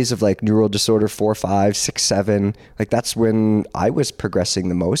days of like neural disorder 4, 5, 6, 7, like that's when I was progressing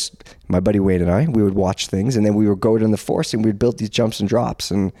the most. My buddy Wade and I, we would watch things, and then we would go out in the forest and we'd build these jumps and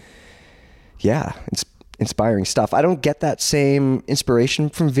drops, and yeah, it's inspiring stuff. I don't get that same inspiration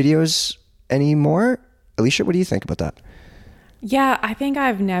from videos anymore. Alicia, what do you think about that? Yeah, I think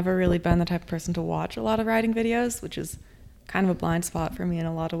I've never really been the type of person to watch a lot of riding videos, which is kind of a blind spot for me in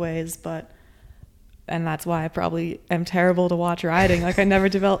a lot of ways, but and that's why I probably am terrible to watch riding. Like I never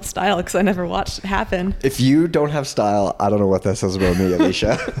developed style because I never watched it happen. If you don't have style, I don't know what that says about me,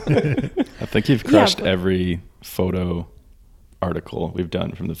 Alicia. I think you've crushed every photo article we've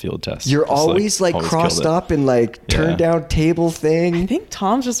done from the field test. You're always like crossed up and like turned down table thing. I think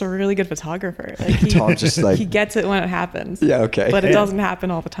Tom's just a really good photographer. Like Tom just like he gets it when it happens. Yeah, okay. But it doesn't happen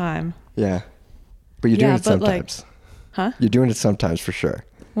all the time. Yeah. But you're doing it sometimes. Huh? You're doing it sometimes for sure.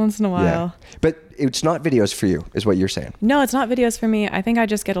 Once in a while. Yeah. But it's not videos for you, is what you're saying. No, it's not videos for me. I think I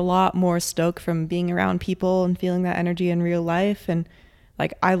just get a lot more stoke from being around people and feeling that energy in real life. And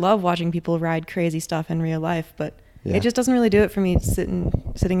like, I love watching people ride crazy stuff in real life, but it just doesn't really do it for me sitting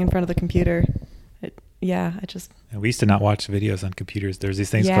in front of the computer. We used to not watch videos on computers. There's these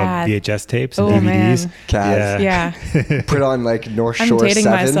things called VHS tapes and DVDs. Man. Kaz. Yeah. Put on like North Shore 7. I'm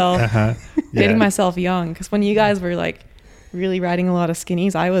dating myself. Yeah. Dating myself young. Because when you guys were like really riding a lot of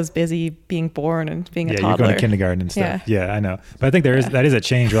skinnies, I was busy being born and being a toddler. You're going to kindergarten and stuff. Yeah, I know. But I think that is a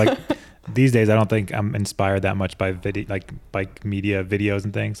change. Like these days, I don't think I'm inspired that much by video, like bike media videos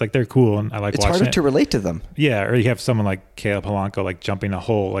and things. Like they're cool and I like it's watching harder it. to relate to them. Yeah, or you have someone like Caleb Polanco like jumping a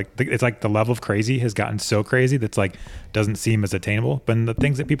hole. Like it's like the level of crazy has gotten so crazy that's like doesn't seem as attainable. But the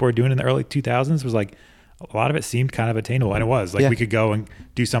things that people were doing in the early 2000s was like a lot of it seemed kind of attainable, and it was like we could go and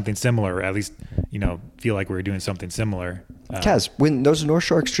do something similar, or at least feel like we were doing something similar. Kaz, when those North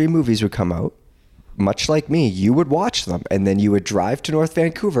Shore Extreme movies would come out, much like me, you would watch them and then you would drive to North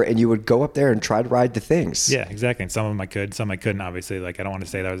Vancouver and you would go up there and try to ride the things. Yeah, exactly. And some of them I could, some I couldn't, obviously. Like, I don't want to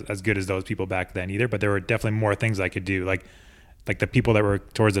say that I was as good as those people back then either, but there were definitely more things I could do. Like the people that were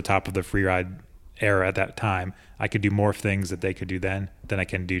towards the top of the free ride era at that time, I could do more things that they could do then than I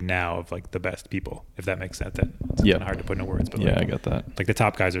can do now of like the best people, if that makes sense. It's kind of hard to put into words, but I got that. Like the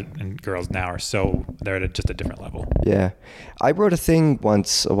top guys and girls now they're at just a different level. Yeah. I wrote a thing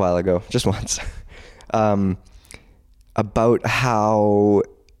once a while ago, just once, about how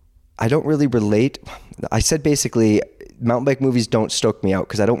I don't really relate. I said basically mountain bike movies don't stoke me out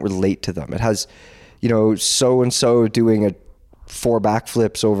because I don't relate to them. It has, so-and-so doing a 4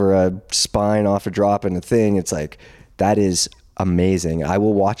 backflips over a spine off a drop in a thing. It's like, that is amazing. I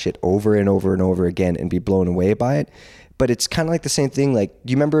will watch it over and over and over again and be blown away by it. But it's kind of like the same thing. Like,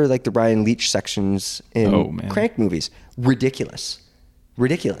 do you remember like the Ryan Leach sections in Crank movies? Ridiculous.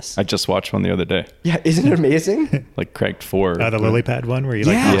 I just watched one the other day. Yeah, isn't it amazing? Like Cranked 4. The lily pad one where you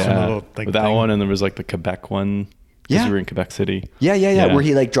little like that one, and there was like the Quebec one. Yeah, you were in Quebec City. Yeah. Where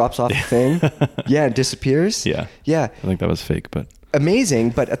he like drops off the thing. Yeah, and disappears. Yeah. I think that was fake, but amazing.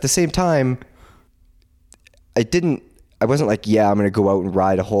 But at the same time, I wasn't like, I'm going to go out and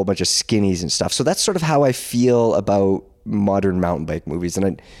ride a whole bunch of skinnies and stuff. So that's sort of how I feel about modern mountain bike movies.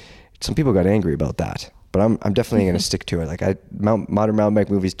 And some people got angry about that, but I'm definitely going to stick to it. Like modern mountain bike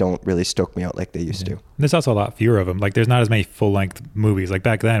movies don't really stoke me out like they used to. There's also a lot fewer of them. Like there's not as many full length movies. Like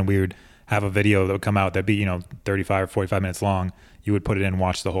back then we would have a video that would come out that'd be, 35 or 45 minutes long. You would put it in and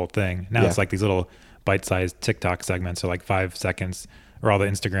watch the whole thing. Now it's like these little bite-sized TikTok segments, so like 5 seconds, where all the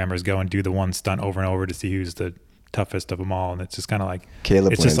Instagrammers go and do the one stunt over and over to see who's the toughest of them all. And it's just kind of like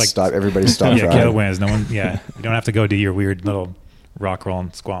Caleb wins. Just like everybody stops. Yeah, Caleb wins. No one. Yeah, you don't have to go do your weird little rock roll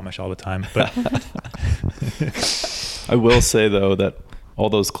and Squamish all the time. But I will say though that all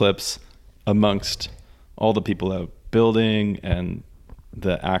those clips, amongst all the people out building and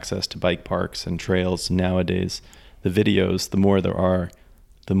the access to bike parks and trails nowadays, the videos, the more there are,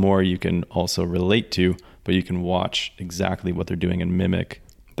 the more you can also relate to, but you can watch exactly what they're doing and mimic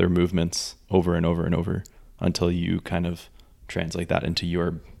their movements over and over and over until you kind of translate that into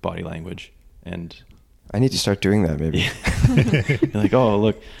your body language. And I need to start doing that maybe. You're like, oh,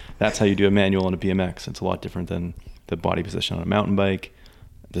 look, that's how you do a manual on a BMX. It's a lot different than the body position on a mountain bike.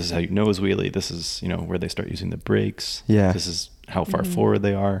 This is how you nose wheelie. This is, where they start using the brakes. Yeah. This is how far forward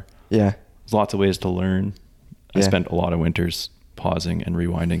they are. Yeah. There's lots of ways to learn. I spent a lot of winters pausing and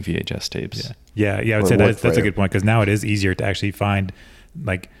rewinding VHS tapes. Yeah. I would say that's a good point, because now it is easier to actually find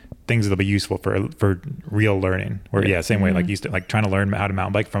like things that'll be useful for real learning. Where same way, like used to like trying to learn how to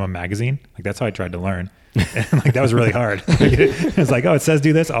mountain bike from a magazine. Like that's how I tried to learn. And like that was really hard. It's like, oh, it says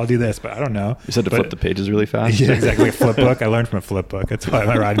do this, I'll do this, but I don't know. You said to flip the pages really fast. Yeah, exactly. A flip book. I learned from a flip book. That's why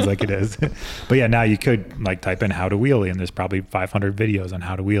my riding's like it is. But yeah, now you could like type in how to wheelie, and there's probably 500 videos on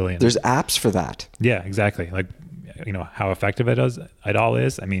how to wheelie. And there's apps for that. Yeah, exactly. Like, how effective it all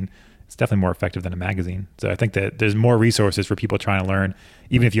is. I mean, it's definitely more effective than a magazine. So I think that there's more resources for people trying to learn,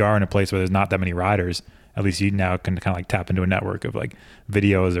 even if you are in a place where there's not that many riders. At least you now can kind of like tap into a network of like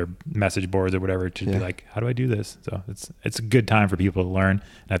videos or message boards or whatever to be like, how do I do this? So it's a good time for people to learn.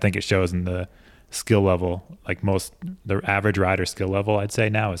 And I think it shows in the skill level, like the average rider skill level, I'd say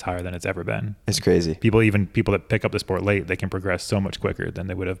now is higher than it's ever been. It's crazy. People that pick up the sport late, they can progress so much quicker than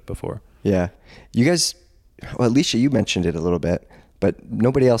they would have before. Yeah. You guys, well, Alicia, you mentioned it a little bit, but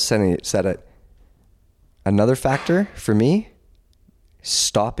nobody else said it. Another factor for me,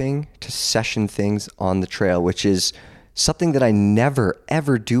 stopping to session things on the trail, which is something that I never,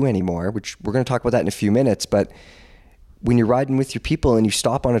 ever do anymore, which we're going to talk about that in a few minutes. But when you're riding with your people and you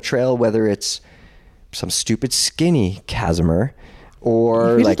stop on a trail, whether it's some stupid skinny Casimir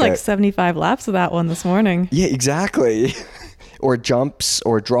or we did 75 laps of that one this morning. Yeah, exactly. Or jumps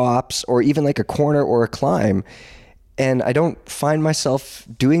or drops or even like a corner or a climb. And I don't find myself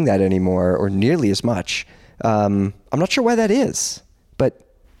doing that anymore or nearly as much. I'm not sure why that is,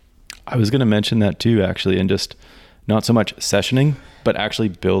 but I was going to mention that too, actually, and just not so much sessioning, but actually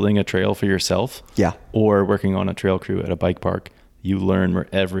building a trail for yourself. Yeah. Or working on a trail crew at a bike park. You learn where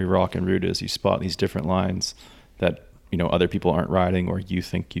every rock and route is. You spot these different lines that, other people aren't riding, or you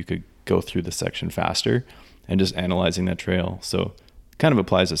think you could go through the section faster, and just analyzing that trail. So it kind of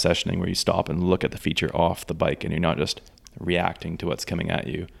applies to sessioning, where you stop and look at the feature off the bike and you're not just reacting to what's coming at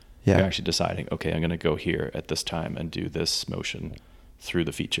you. Yeah. You're actually deciding, okay, I'm going to go here at this time and do this motion through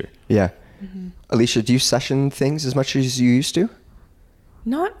the feature. Yeah. Mm-hmm. Alicia, do you session things as much as you used to?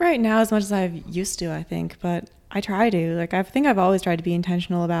 Not right now as much as I used to, I think, but I try to. I think I've always tried to be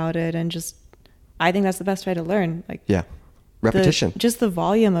intentional about it, and just, I think that's the best way to learn. Yeah. Repetition. Just the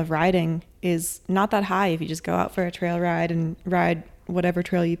volume of riding is not that high if you just go out for a trail ride and ride whatever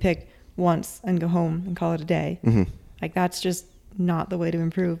trail you pick once and go home and call it a day. Mm-hmm. That's just not the way to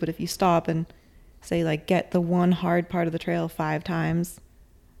improve. But if you stop and say get the one hard part of the trail 5 times,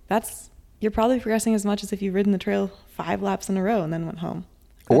 you're probably progressing as much as if you've ridden the trail 5 laps in a row and then went home.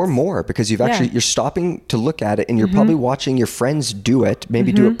 Or more, because you're stopping to look at it, and you're probably watching your friends do it,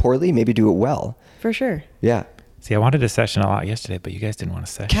 maybe do it poorly, maybe do it well. For sure. Yeah. See, I wanted to session a lot yesterday, but you guys didn't want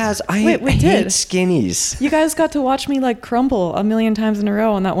to session. Kaz, I hate skinnies. You guys got to watch me crumble a million times in a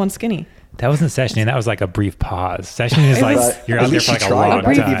row on that one skinny. That wasn't sessioning. That was a brief pause. Sessioning is you're out there for a long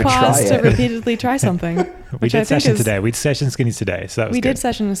time. A brief pause to repeatedly try something. We did session today. We session skinnies today, so that was good. We did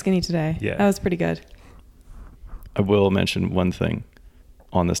session a skinny today. Yeah. That was pretty good. I will mention one thing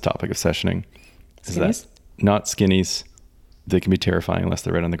on this topic of sessioning. Is Skinnies? that not skinnies, they can be terrifying unless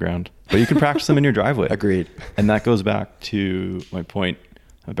they're right on the ground. But you can practice them in your driveway. Agreed. And that goes back to my point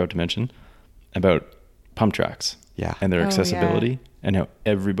I'm about to mention about pump tracks. Yeah. And their accessibility. Yeah. And how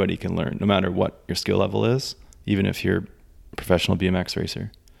everybody can learn, no matter what your skill level is. Even if you're a professional BMX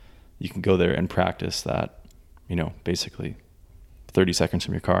racer, you can go there and practice that, basically 30 seconds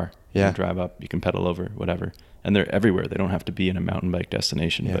from your car. Yeah. You can drive up, you can pedal over, whatever. And they're everywhere. They don't have to be in a mountain bike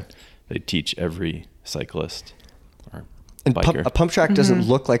destination, but they teach every cyclist or biker. A pump track doesn't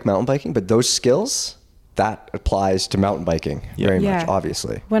look like mountain biking, but those skills, that applies to mountain biking very much,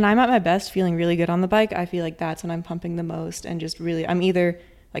 obviously. When I'm at my best, feeling really good on the bike, I feel like that's when I'm pumping the most, and just really, I'm either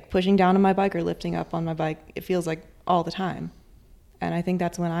pushing down on my bike or lifting up on my bike. It feels like all the time. And I think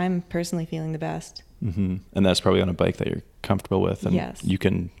that's when I'm personally feeling the best. Mm-hmm. And that's probably on a bike that you're comfortable with and you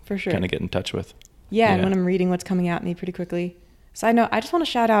can for sure kind of get in touch with. Yeah, and when I'm reading what's coming at me pretty quickly. Side note, I just want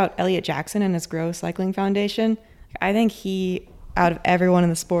to shout out Elliot Jackson and his Grow Cycling Foundation. I think he, out of everyone in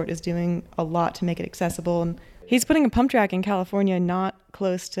the sport, is doing a lot to make it accessible. And he's putting a pump track in California not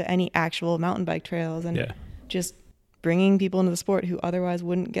close to any actual mountain bike trails, and just bringing people into the sport who otherwise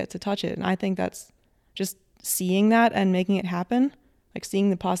wouldn't get to touch it. And I think that's just seeing that and making it happen, seeing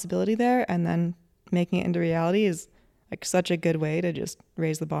the possibility there and then making it into reality is such a good way to just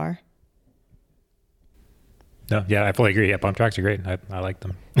raise the bar. No, yeah, I fully agree. Yeah, pump tracks are great. I like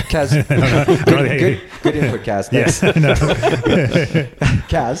them. Kaz, good input, Kaz. Thanks.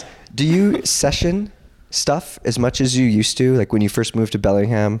 Kaz, do you session stuff as much as you used to, when you first moved to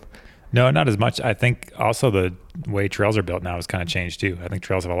Bellingham? No, not as much. I think also the way trails are built now has kind of changed too. I think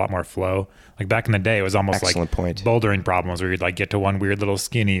trails have a lot more flow. Back in the day, it was almost bouldering problems where you'd get to one weird little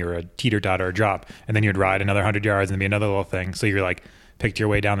skinny or a teeter-totter or drop, and then you'd ride another 100 yards and be another little thing. So you're picked your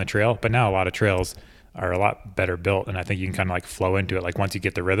way down the trail. But now a lot of trails are a lot better built, and I think you can kind of flow into it. Once you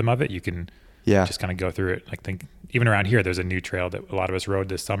get the rhythm of it, you can just kind of go through it. I think even around here, there's a new trail that a lot of us rode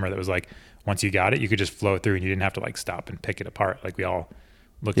this summer that was once you got it, you could just flow through and you didn't have to stop and pick it apart. We all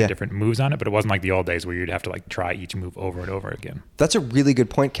looked at different moves on it, but it wasn't like the old days where you'd have to try each move over and over again. That's a really good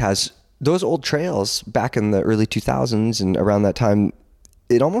point, Kaz. Those old trails back in the early 2000s and around that time,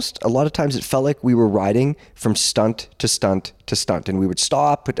 a lot of times it felt like we were riding from stunt to stunt to stunt, and we would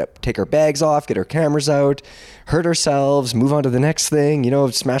stop, take our bags off, get our cameras out, hurt ourselves, move on to the next thing,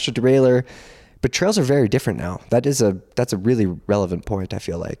 smash a derailleur. But trails are very different now. That's a really relevant point, I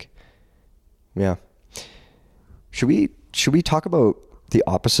feel like. Yeah. Should we talk about the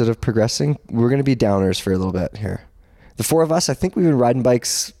opposite of progressing? We're going to be downers for a little bit here. The four of us, I think we've been riding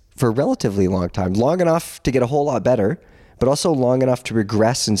bikes for a relatively long time, long enough to get a whole lot better, but also long enough to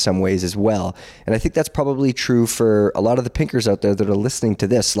regress in some ways as well. And I think that's probably true for a lot of the pinkers out there that are listening to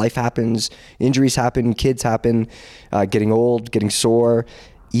this. Life happens, injuries happen, kids happen, getting old, getting sore.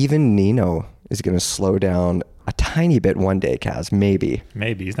 Even Nino is going to slow down a tiny bit one day, Kaz, maybe.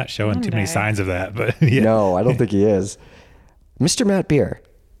 Maybe. He's not showing One too many day. signs of that, but yeah. No, I don't think he is. Mr. Matt Beer,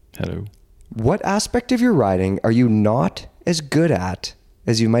 Hello. what aspect of your riding are you not as good at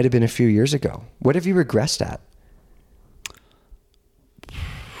as you might have been a few years ago? What have you regressed at?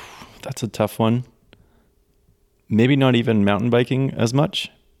 That's a tough one. Maybe not even mountain biking as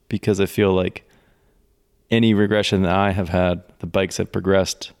much, because I feel like any regression that I have had, the bikes have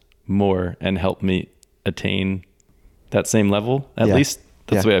progressed more and helped me attain that same level. At Yeah. least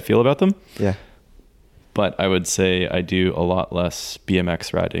that's Yeah. the way I feel about them. Yeah. But I would say I do a lot less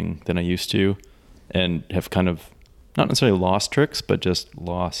BMX riding than I used to, and have kind of not necessarily lost tricks, but just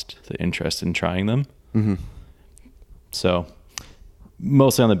lost the interest in trying them. Mm-hmm. So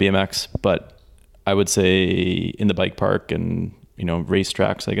mostly on the BMX, but I would say in the bike park and, race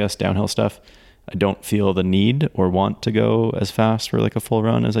tracks, I guess, downhill stuff, I don't feel the need or want to go as fast for like a full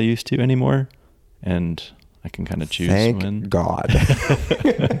run as I used to anymore. And I can kind of choose Thank when. God.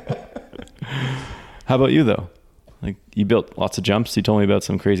 How about you though? Like, you built lots of jumps. You told me about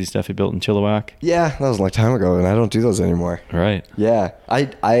some crazy stuff you built in Chilliwack. Yeah, that was a long time ago, and I don't do those anymore. Right. Yeah,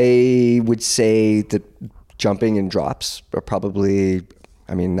 I would say that jumping and drops are probably,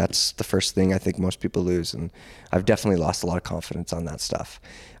 that's the first thing I think most people lose, and I've definitely lost a lot of confidence on that stuff.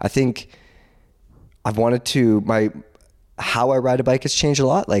 I think I've wanted to, how I ride a bike has changed a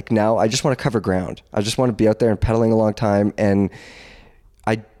lot. Like now I just want to cover ground. I just want to be out there and pedaling a long time, and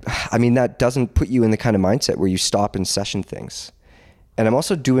that doesn't put you in the kind of mindset where you stop and session things. And I'm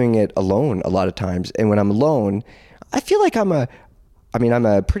also doing it alone a lot of times. And when I'm alone, I feel like I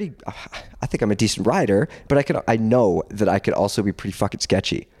think I'm a decent rider, but I know that I could also be pretty fucking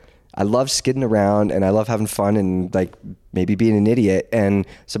sketchy. I love skidding around and I love having fun and like maybe being an idiot. And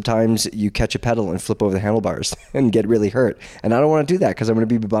sometimes you catch a pedal and flip over the handlebars and get really hurt. And I don't want to do that because I'm going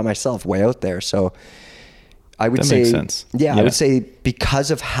to be by myself way out there. So I would say, makes sense. Yeah, I would say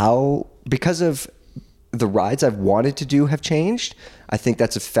because of the rides I've wanted to do have changed, I think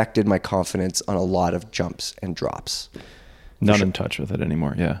that's affected my confidence on a lot of jumps and drops. Not in touch with it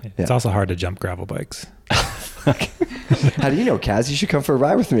anymore. Yeah. It's also hard to jump gravel bikes. How do you know, Kaz? You should come for a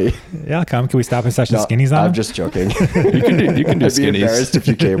ride with me. Yeah, I'll come. Can we stop and session skinnies on I'm them? just joking. You can do I'd be skinnies. embarrassed if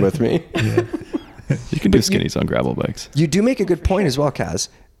you came with me. You can do skinnies on gravel bikes. You do make a good point as well, Kaz.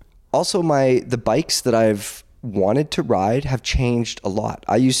 Also, the bikes that I've wanted to ride have changed a lot.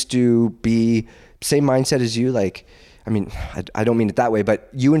 I used to be same mindset as you. Like, I don't mean it that way, but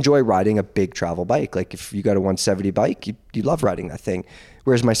you enjoy riding a big travel bike. Like if you got a 170 bike, you love riding that thing.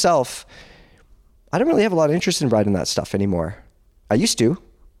 Whereas myself, I don't really have a lot of interest in riding that stuff anymore. I used to,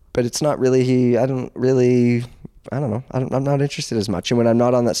 but it's not really, I'm not interested as much. And when I'm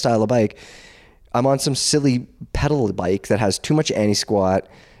not on that style of bike, I'm on some silly pedal bike that has too much anti-squat,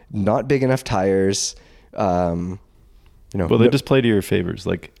 not big enough tires. Well, they just play to your favors.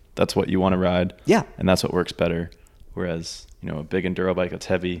 Like, that's what you want to ride. Yeah. And that's what works better. Whereas, a big enduro bike that's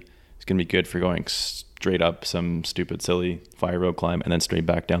heavy is going to be good for going straight up some stupid, silly fire road climb and then straight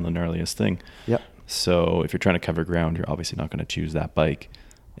back down the gnarliest thing. Yep. So if you're trying to cover ground, you're obviously not going to choose that bike.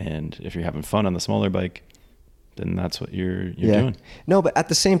 And if you're having fun on the smaller bike, then that's what you're doing. No, but at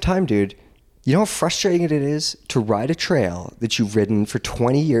the same time, dude, you know how frustrating it is to ride a trail that you've ridden for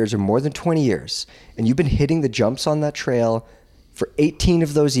 20 years or more than 20 years, and you've been hitting the jumps on that trail for 18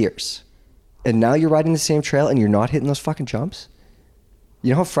 of those years. And now you're riding the same trail and you're not hitting those fucking jumps? You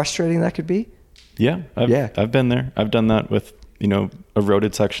know how frustrating that could be? Yeah. I've been there. I've done that with,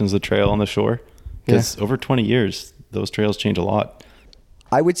 eroded sections of trail on the shore. Because over 20 years, those trails change a lot.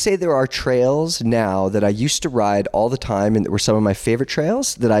 I would say there are trails now that I used to ride all the time and that were some of my favorite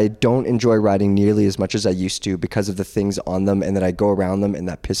trails that I don't enjoy riding nearly as much as I used to because of the things on them and that I go around them and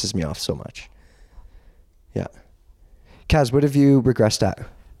that pisses me off so much. Yeah. Kaz, what have you regressed at?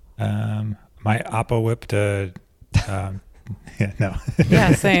 My Oppo whip to, no.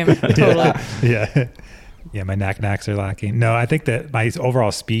 Yeah, same. Totally. Yeah, my knacks are lacking. No, I think that my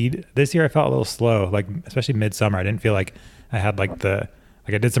overall speed this year, I felt a little slow, like especially midsummer. I didn't feel like I had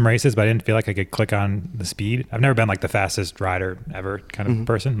I did some races, but I didn't feel like I could click on the speed. I've never been like the fastest rider ever kind of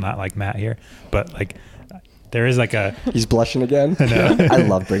person, not like Matt here, but like there is like a... He's blushing again. I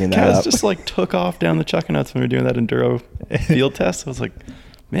love bringing that up. Kaz just like took off down the Chuckanuts when we were doing that enduro field test. I was like,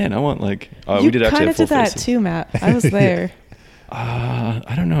 Man, I want like You we did actually kind have of full did that faces. too, Matt. I was there.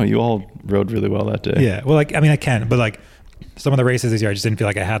 I don't know. You all rode really well that day. Yeah. Well, like, I mean, I can, but like some of the races this year, I just didn't feel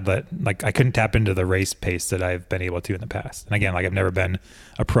like I had that, like I couldn't tap into the race pace that I've been able to in the past. And again, like I've never been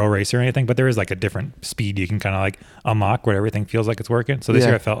a pro racer or anything, but there is like a different speed you can kind of like unlock where everything feels like it's working. So this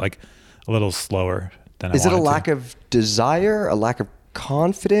year I felt like a little slower than Is I it a wanted lack to. of desire, a lack of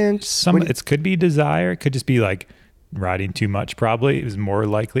confidence? It could be desire. It could just be like riding too much probably is more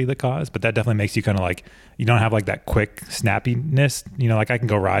likely the cause, but that definitely makes you kind of like, you don't have like that quick snappiness, you know, like I can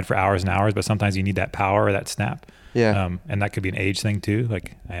go ride for hours and hours, but sometimes you need that power or that snap. Yeah. And that could be an age thing too.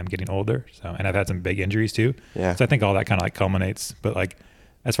 Like I am getting older. So, and I've had some big injuries too. Yeah. So I think all that kind of like culminates, but like,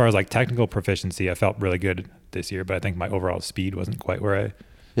 as far as like technical proficiency, I felt really good this year, but I think my overall speed wasn't quite where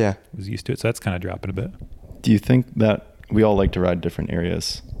I was used to it. So that's kind of dropping a bit. Do you think that we all like to ride different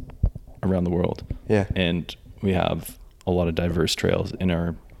areas around the world? Yeah. And we have a lot of diverse trails in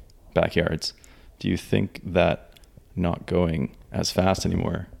our backyards. Do you think that not going as fast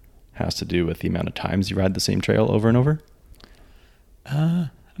anymore has to do with the amount of times you ride the same trail over and over?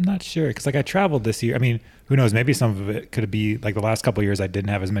 I'm not sure. Cause like I traveled this year. I mean, who knows? Maybe some of it could be like the last couple of years I didn't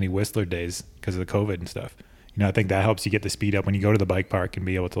have as many Whistler days because of the COVID and stuff. You know, I think that helps you get the speed up when you go to the bike park and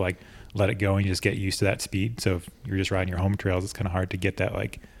be able to like let it go and you just get used to that speed. So if you're just riding your home trails, it's kind of hard to get that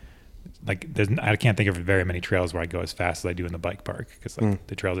like I can't think of very many trails where I go as fast as I do in the bike park because like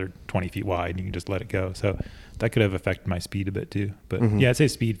the trails are 20 feet wide and you can just let it go. So that could have affected my speed a bit too. But yeah, I'd say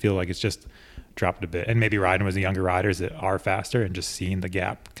speed feel like it's just dropped a bit. And maybe riding with the younger riders that are faster and just seeing the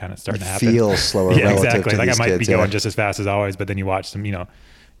gap kind of starting to happen. Feel slower. Yeah, relative exactly. To Like I these might be kids, going just as fast as always, but then you watch some, you know,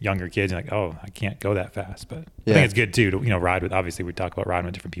 younger kids and like, oh, I can't go that fast. But I think it's good too to, you know, ride with, obviously we talk about riding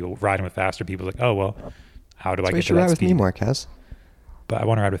with different people, riding with faster people like, oh, well, how do I So you get should to ride that with speed? me more, Kaz. But I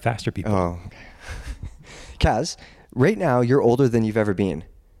want to ride with faster people. Oh, okay. Kaz, right now you're older than you've ever been,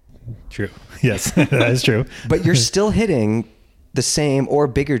 True. Yes, that is true. but you're still hitting the same or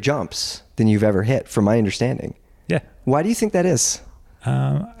bigger jumps than you've ever hit, from my understanding. Yeah. Why do you think that is?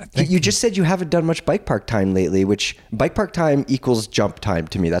 I think You just said you haven't done much bike park time lately, which bike park time equals jump time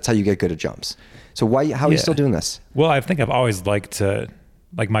to me. That's how you get good at jumps. So how are you still doing this? Well, I think I've always liked to,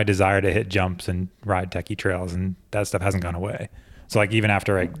 like my desire to hit jumps and ride techie trails, and that stuff hasn't gone away. So like even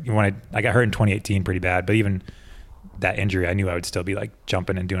after I got hurt in 2018 pretty bad, but even that injury, I knew I would still be like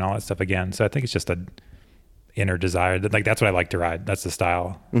jumping and doing all that stuff again. So I think it's just a inner desire that like, that's what I like to ride. That's the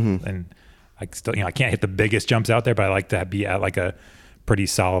style. And I still, you know, I can't hit the biggest jumps out there, but I like to be at like a pretty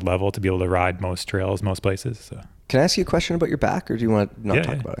solid level to be able to ride most trails, most places. So Can I ask you a question about your back, or do you want to not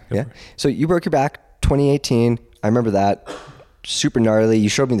talk about it? Go Yeah. for it. So you broke your back 2018. I remember that. Super gnarly. You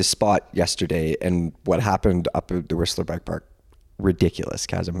showed me the spot yesterday, and what happened up at the Whistler Bike Park. Ridiculous,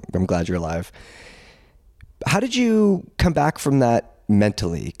 Kaz. I'm glad you're alive. How did you come back from that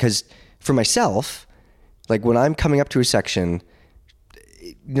mentally? Because for myself, like when I'm coming up to a section,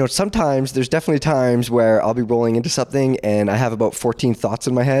 you know, sometimes there's definitely times where I'll be rolling into something and I have about 14 thoughts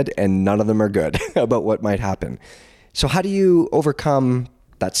in my head and none of them are good about what might happen. So how do you overcome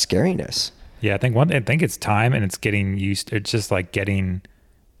that scariness? yeah, I think it's time and it's getting used. It's just like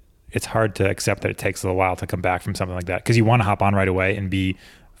it's hard to accept that it takes a little while to come back from something like that. Cause you want to hop on right away and be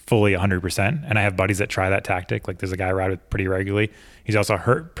fully 100%. And I have buddies that try that tactic. Like there's a guy I ride with pretty regularly. He's also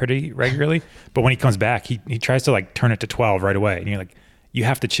hurt pretty regularly, but when he comes back, he tries to like turn it to 12 right away. And you're like, you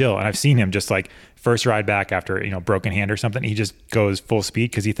have to chill. And I've seen him just like first ride back after, you know, broken hand or something. He just goes full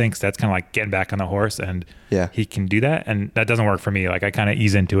speed because he thinks that's kind of like getting back on the horse and he can do that. And that doesn't work for me. Like I kind of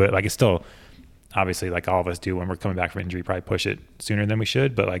ease into it. Like it's still obviously like all of us do when we're coming back from injury, probably push it sooner than we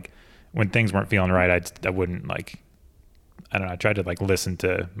should. But like when things weren't feeling right, I wouldn't like, I don't know. I tried to like listen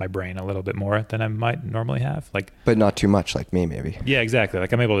to my brain a little bit more than I might normally have. Like, But not too much like me, maybe. yeah, exactly.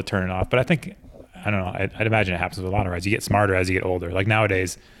 Like I'm able to turn it off, but I think, I don't know. I'd imagine it happens with a lot of rides. You get smarter as you get older. Like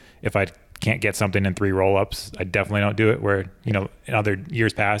nowadays, if I can't get something in 3 roll-ups, I definitely don't do it. Where, you know, in other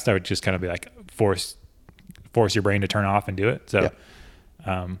years past, I would just kind of be like force your brain to turn off and do it. So,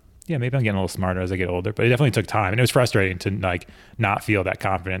 yeah, maybe I'm getting a little smarter as I get older, but it definitely took time, and it was frustrating to like not feel that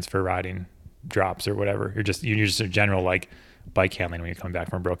confidence for riding drops or whatever. You're just a general like bike handling when you're coming back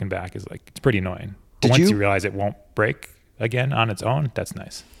from a broken back is like, it's pretty annoying. But once you realize it won't break again on its own, that's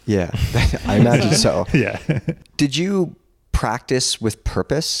nice. Yeah, I imagine so. Yeah. Did you practice with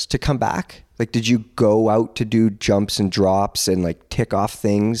purpose to come back? Like, did you go out to do jumps and drops and like tick off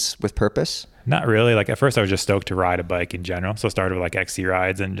things with purpose? Not really. Like at first I was just stoked to ride a bike in general. So I started with like XC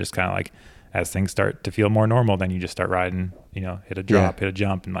rides and just kind of like, as things start to feel more normal, then you just start riding, you know, hit a drop, hit a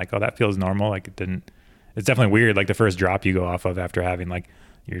jump, and like, oh, that feels normal. Like it's definitely weird. Like the first drop you go off of after having like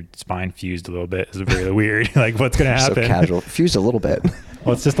your spine fused a little bit. It's really weird. Like, what's going to happen? So casual. Fused a little bit.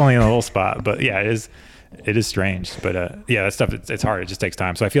 Well, it's just only in a little spot, but yeah, it is strange. But yeah, that stuff, it's hard. It just takes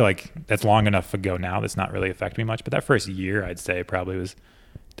time. So I feel like that's long enough ago now. That's not really affecting me much. But that first year, I'd say probably was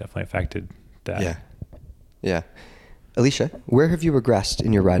definitely affected that. Yeah. Yeah. Alicia, where have you regressed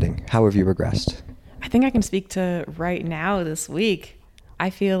in your riding? How have you regressed? I think I can speak to right now this week. I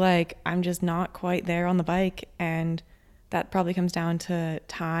feel like I'm just not quite there on the bike, and that probably comes down to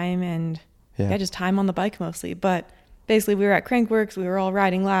time and just time on the bike mostly. But basically we were at Crankworks, we were all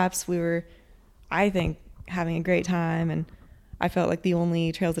riding laps, we were, I think, having a great time, and I felt like the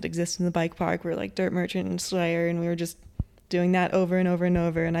only trails that exist in the bike park were like Dirt Merchant and Slayer, and we were just doing that over and over and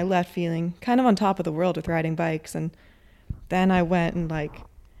over, and I left feeling kind of on top of the world with riding bikes. And then I went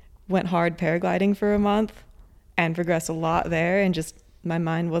hard paragliding for a month and progressed a lot there, and just my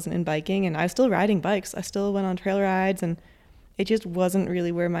mind wasn't in biking, and I was still riding bikes. I still went on trail rides, and it just wasn't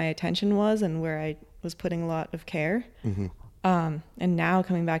really where my attention was and where I was putting a lot of care. Mm-hmm. And now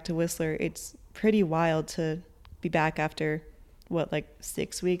coming back to Whistler, it's pretty wild to be back after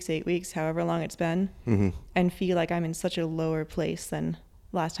 6 weeks, 8 weeks, however long it's been, mm-hmm. and feel like I'm in such a lower place than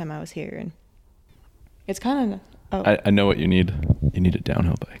last time I was here. And it's kind of I know what you need. You need a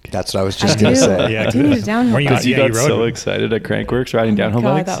downhill bike. That's what I was just going to say. Yeah, I do need a downhill bike. Because you got rode so it. excited at Crankworks riding downhill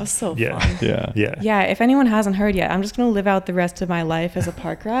God, bikes. that was so Yeah. fun. Yeah. Yeah, if anyone hasn't heard yet, I'm just going to live out the rest of my life as a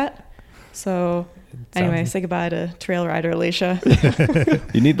park rat. So anyway, say goodbye to trail rider Alicia.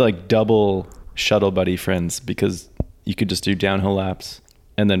 You need like double shuttle buddy friends, because you could just do downhill laps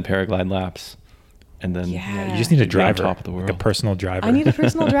and then paraglide laps. And then Yeah. You just need a you'd be on driver, top of the world. like a personal driver. I need a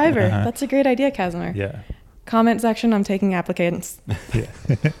personal driver. Uh-huh. That's a great idea, Casimir. Yeah. Comment section, I'm taking applicants. Yeah.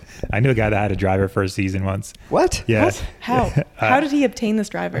 I knew a guy that had a driver for a season once. What? Yeah. What? How? How did he obtain this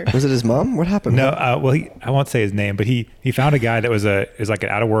driver? Was it his mom? What happened? No, well, I won't say his name, but he found a guy that was like an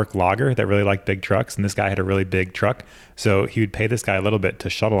out of work logger that really liked big trucks, and this guy had a really big truck, so he would pay this guy a little bit to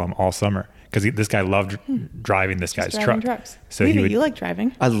shuttle him all summer, because this guy loved driving this guy's Driving truck. trucks. So Maybe he would. you like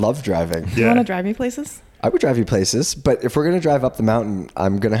driving. I love driving. You want to drive me places? I would drive you places, but if we're going to drive up the mountain,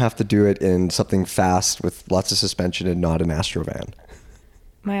 I'm going to have to do it in something fast with lots of suspension and not an Astrovan.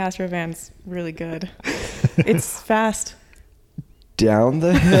 My Astrovan's really good. It's fast. Down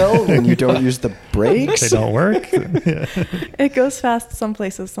the hill when you don't use the brakes? They don't work. Yeah. It goes fast some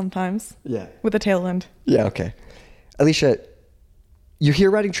places sometimes Yeah. with a tailwind. Yeah, okay. Alicia, you're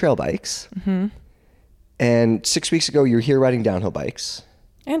here riding trail bikes. Mm-hmm. And 6 weeks ago, you were here riding downhill bikes.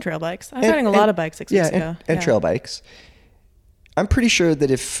 And trail bikes. I was riding a lot of bikes 6 weeks ago. And trail bikes. I'm pretty sure that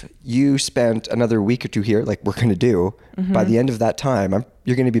if you spent another week or two here, like we're going to do, by the end of that time,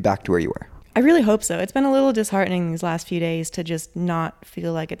 you're going to be back to where you were. I really hope so. It's been a little disheartening these last few days to just not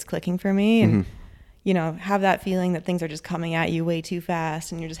feel like it's clicking for me, and have that feeling that things are just coming at you way too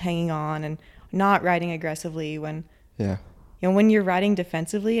fast, and you're just hanging on and not riding aggressively when when you're riding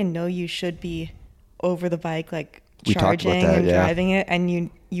defensively and know you should be over the bike, like We talked about charging that, and yeah. driving it,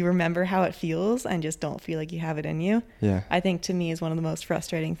 and you remember how it feels and just don't feel like you have it in you. Yeah. I think to me is one of the most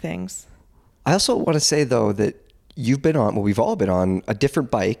frustrating things. I also want to say, though, that you've been on, well, we've all been on a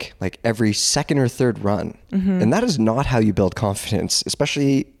different bike like every second or third run. And that is not how you build confidence,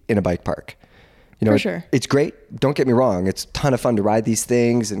 especially in a bike park. For sure. It's great. Don't get me wrong. It's a ton of fun to ride these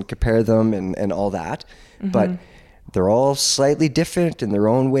things and compare them and all that. But they're all slightly different in their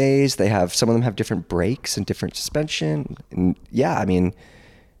own ways. Some of them have different brakes and different suspension. And yeah, I mean,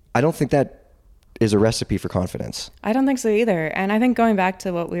 I don't think that is a recipe for confidence. I don't think so either. And I think going back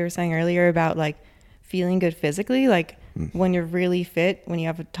to what we were saying earlier about like feeling good physically, like when you're really fit, when you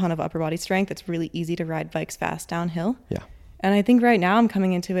have a ton of upper body strength, it's really easy to ride bikes fast downhill. Yeah. And I think right now I'm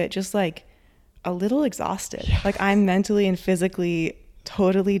coming into it just like a little exhausted. Yeah. Like I'm mentally and physically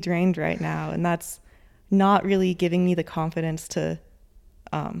totally drained right now. And that's not really giving me the confidence to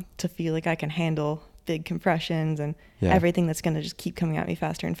feel like I can handle big compressions and everything that's going to just keep coming at me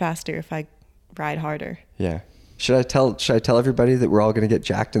faster and faster if I ride harder. Yeah. Should I tell everybody that we're all going to get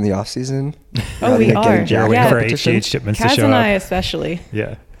jacked in the off season? Oh, we are. You're waiting for HGH shipments to Kaz show and up. I especially.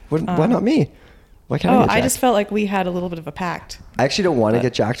 Yeah. Why not me? Why can't I get jacked? I just felt like we had a little bit of a pact. I actually don't want to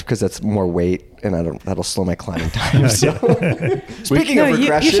get jacked because that's more weight and that'll slow my climbing time. So. Speaking of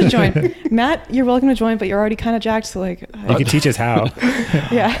regression. You should join. Matt, you're welcome to join, but you're already kind of jacked, so like You can teach us how.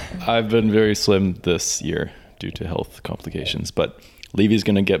 Yeah. I've been very slim this year due to health complications, but Levy's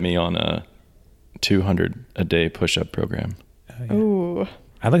going to get me on a 200 a day push-up program. Ooh.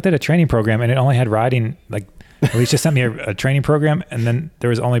 I looked at a training program and it only had riding, like Alicia sent me a training program, and then there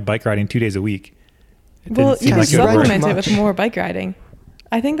was only bike riding 2 days a week. It Well, didn't seem you can like it would work. supplement it with more bike riding.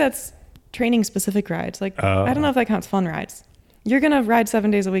 I think that's training specific rides. Like I don't know if that counts fun rides. you're going to ride 7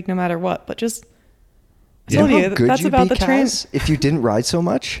 days a week no matter what, but just I Do you told know you how good that's you'd about be, the train. Kaz, if you didn't ride so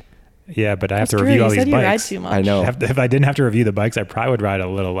much? Yeah, but I have That's to true. review You all said these you ride bikes. too much. I know. If I didn't have to review the bikes, I probably would ride a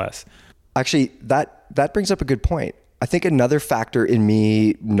little less. Actually, that brings up a good point. I think another factor in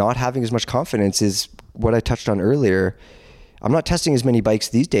me not having as much confidence is what I touched on earlier. I'm not testing as many bikes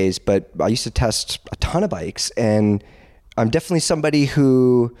these days, but I used to test a ton of bikes, and I'm definitely somebody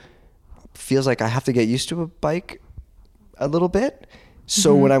who feels like I have to get used to a bike a little bit.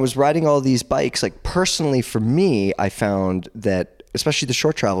 So when I was riding all these bikes, like personally for me, I found that especially the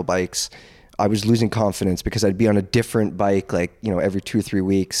short travel bikes, I was losing confidence because I'd be on a different bike, like, you know, every 2 or 3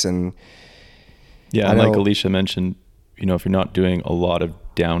 weeks. And Yeah, I and like know- Alicia mentioned, you know, if you're not doing a lot of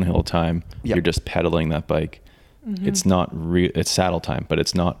downhill time, Yep. you're just pedaling that bike. It's not it's saddle time, but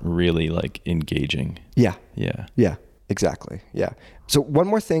it's not really like engaging. yeah, Yeah. yeah, exactly. Yeah. So one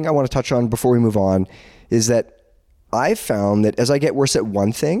more thing I want to touch on before we move on is that I've found that as I get worse at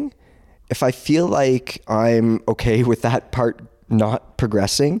one thing, if I feel like I'm okay with that part not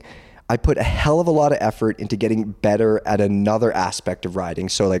progressing, I put a hell of a lot of effort into getting better at another aspect of riding.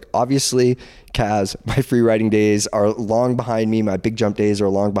 So like obviously, Kaz, my free riding days are long behind me. My big jump days are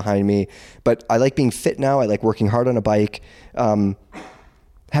long behind me. But I like being fit now. I like working hard on a bike.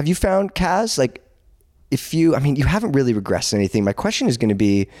 Have you found, Kaz, like you haven't really regressed anything. My question was going to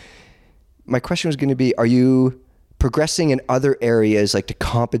be, are you progressing in other areas, like to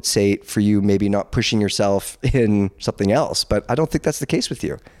compensate for you maybe not pushing yourself in something else? But I don't think that's the case with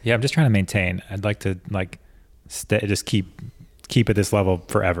you. Yeah, I'm just trying to maintain. I'd like to just keep at this level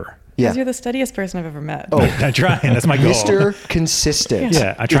forever. Yeah. Because you're the steadiest person I've ever met. Oh, I'm trying. That's my goal. Mr. Consistent.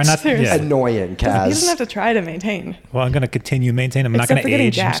 Yeah, I try It's not. Yeah. annoying, He doesn't Kaz. have to try to maintain. Well, I'm going to continue maintaining. I'm not Except going for to getting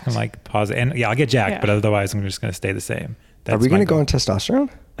age. I'm just jacked. going to like pause it. And yeah, I'll get jacked, Yeah. but otherwise I'm just going to stay the same. Are we my going to go goal. on testosterone?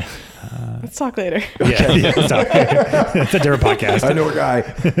 Let's talk later. Yeah, sorry. It's a different podcast. I know a guy.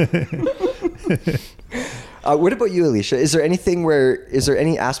 What about you, Alicia? Is there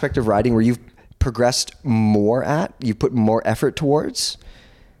any aspect of riding where you've progressed more at? You put more effort towards?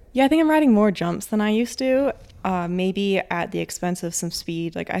 Yeah, I think I'm riding more jumps than I used to. Maybe at the expense of some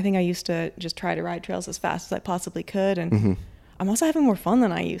speed. Like I think I used to just try to ride trails as fast as I possibly could, and I'm also having more fun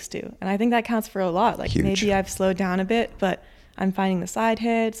than I used to. And I think that counts for a lot. Like Huge. maybe I've slowed down a bit, but I'm finding the side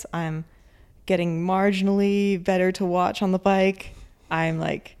hits. I'm getting marginally better to watch on the bike.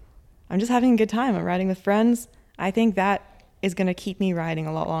 I'm just having a good time. I'm riding with friends. I think that is going to keep me riding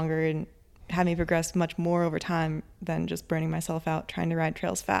a lot longer and have me progress much more over time than just burning myself out trying to ride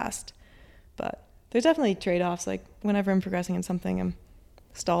trails fast. But there's definitely trade-offs. Like whenever I'm progressing in something, I'm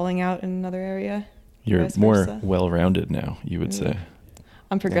stalling out in another area. You're vice more versa. well-rounded now, you would say.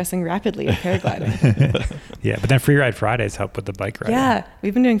 I'm progressing rapidly in paragliding. Yeah, but then Free Ride Fridays help with the bike riding. Yeah,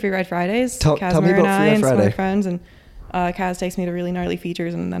 we've been doing free ride Fridays. Tell Casimir me about and I Free Ride and some Friday. other friends, and Kaz takes me to really gnarly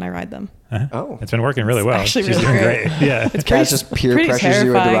features, and then I ride them. Uh-huh. Oh. It's been working really well. actually She's really doing great. great. Yeah. It's Kaz just peer pretty pressures you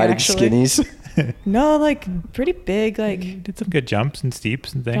into terrifying, riding actually. skinnies. No, like pretty big, like Did some good jumps and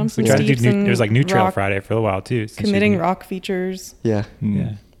steeps and things. Jumps We and tried to steeps do and there's like New Trail rock- Friday for a while too. since she committing didn't- rock features. Yeah.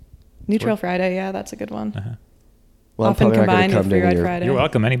 Yeah. New Trail Friday, yeah, that's a good one. Uh-huh. Well, I'm Often probably not gonna combined come with Free to any Ride of your- Friday. You're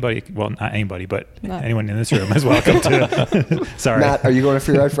welcome. Anybody, well, not anybody, but No. anyone in this room is welcome to. Sorry. Matt, are you going to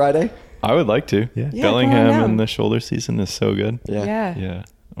Free Ride Friday? I would like to. Yeah. Yeah, Bellingham come on down. and the shoulder season is so good. Yeah. Yeah.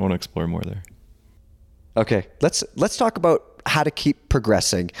 I want to explore more there. Okay, let's talk about how to keep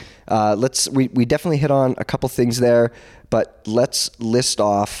progressing. We definitely hit on a couple things there, but let's list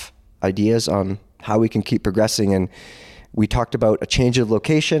off ideas on how we can keep progressing. And we talked about a change of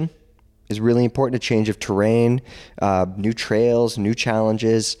location is really important, a change of terrain, new trails, new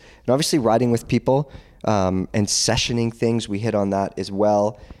challenges, and obviously riding with people and sessioning things. We hit on that as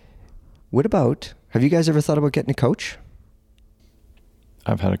well. Have you guys ever thought about getting a coach?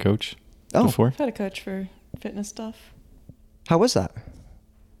 I've had a coach Oh. before. I've had a coach for fitness stuff. How was that?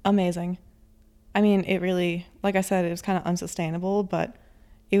 Amazing. I mean, it really, like I said, it was kind of unsustainable, but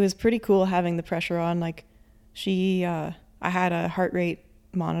it was pretty cool having the pressure on. Like I had a heart rate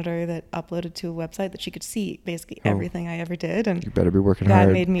monitor that uploaded to a website that she could see basically everything I ever did. And You better be working that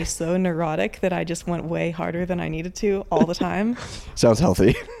hard. made me so neurotic that I just went way harder than I needed to all the time. Sounds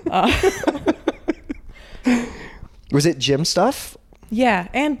healthy. Was it gym stuff? Yeah,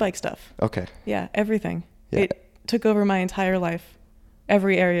 and bike stuff. Okay. Yeah, everything. Yeah. It took over my entire life,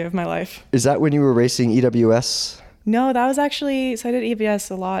 every area of my life. Is that when you were racing EWS? No, that was actually, so I did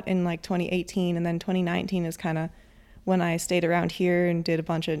EBS a lot in like 2018, and then 2019 is kind of when I stayed around here and did a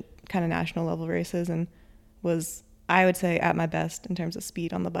bunch of kind of national level races and was, I would say, at my best in terms of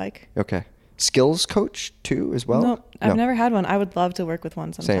speed on the bike. Okay. Skills coach too as well? No, I've never had one. I would love to work with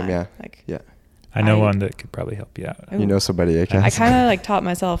one sometime. Same, yeah. Like, Yeah. I know one that could probably help you out. You know somebody, I I guess. kind of like taught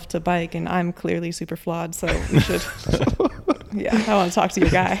myself to bike, and I'm clearly super flawed, so we should. Yeah, I want to talk to your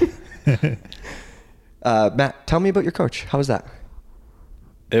guy. Matt, tell me about your coach. How was that?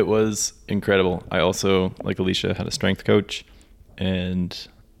 It was incredible. I also, like Alicia, had a strength coach, and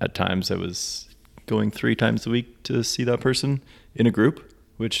at times I was going 3 times a week to see that person in a group,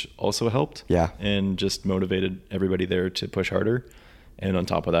 which also helped. Yeah. And just motivated everybody there to push harder. And on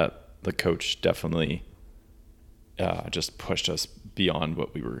top of that, the coach definitely just pushed us beyond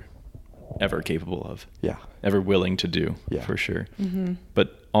what we were ever capable of. Yeah. Ever willing to do, Yeah. for sure. Mm-hmm.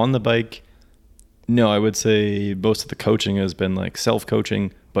 But on the bike, no, I would say most of the coaching has been like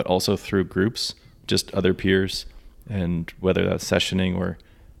self-coaching, but also through groups, just other peers. And whether that's sessioning or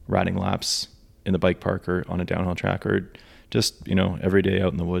riding laps in the bike park or on a downhill track, or just, every day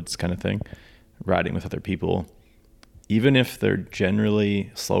out in the woods kind of thing, riding with other people. Even if they're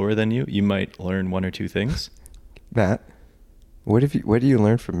generally slower than you, you might learn 1 or 2 things. Matt, what do you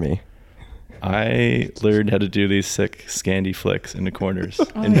learn from me? I learned how to do these sick Scandi flicks into corners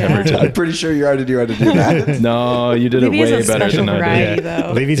in yeah. Pemberton. I'm pretty sure you already knew how to do that. No, you did Maybe it way it's a better special than I variety, did.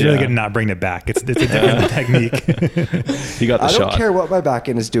 though. Levy's really Yeah. good at not bringing it back. It's a different technique. He got the I don't shot. care what my back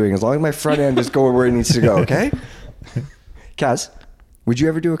end is doing as long as my front end is going where it needs to go, okay? Kaz, would you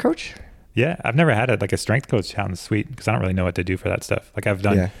ever do a coach? Yeah, I've never had a strength coach. Sounds sweet because I don't really know what to do for that stuff. Like I've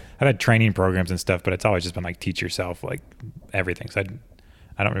Yeah. had training programs and stuff, but it's always just been like teach yourself like everything. So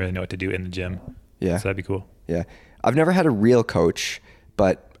I don't really know what to do in the gym. Yeah. So that'd be cool. Yeah. I've never had a real coach,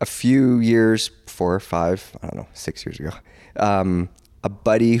 but a few years, 4 or 5, I don't know, 6 years ago, a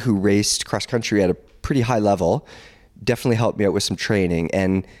buddy who raced cross country at a pretty high level definitely helped me out with some training.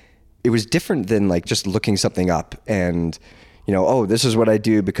 And it was different than like just looking something up and, oh, this is what I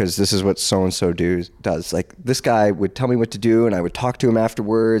do because this is what so-and-so does. Like this guy would tell me what to do and I would talk to him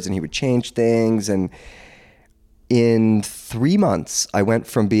afterwards and he would change things. And in 3 months, I went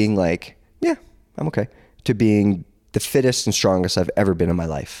from being like, yeah, I'm okay, to being the fittest and strongest I've ever been in my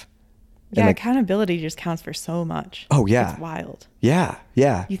life. Yeah, And like, accountability just counts for so much. Oh, yeah. It's wild. yeah.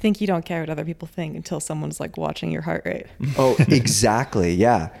 You think you don't care what other people think until someone's like watching your heart rate. Oh, exactly.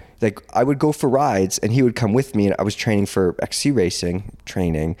 Yeah. Like I would go for rides and he would come with me and I was training for XC racing.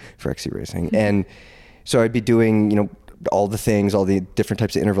 And so I'd be doing, all the things, all the different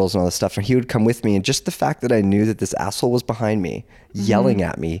types of intervals and all this stuff. And he would come with me. And just the fact that I knew that this asshole was behind me, yelling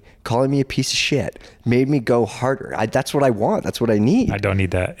at me, calling me a piece of shit, made me go harder. That's what I want. That's what I need. I don't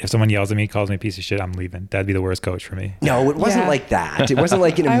need that. If someone yells at me, calls me a piece of shit, I'm leaving. That'd be the worst coach for me. No, it wasn't Yeah. like that. It wasn't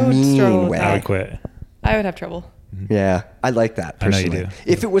like in I a would struggle mean with way. that. I would quit. I would have trouble. Yeah, I like that I know you personally.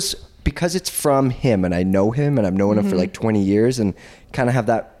 do. If it was because it's from him and I know him and I've known him for like 20 years and kind of have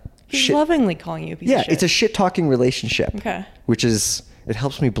that He's shit. lovingly calling you a piece Yeah, of shit. it's a shit talking relationship. Okay. Which is, it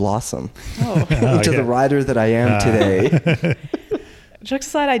helps me blossom Oh. into yeah. the rider that I am today. Jokes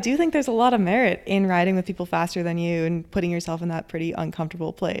aside, I do think there's a lot of merit in riding with people faster than you and putting yourself in that pretty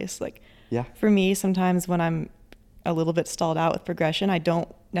uncomfortable place. Like, Yeah. for me, sometimes when I'm a little bit stalled out with progression, I don't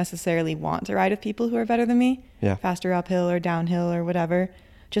necessarily want to ride with people who are better than me, Yeah. faster uphill or downhill or whatever,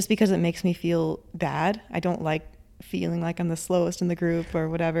 just because it makes me feel bad. I don't like feeling like I'm the slowest in the group or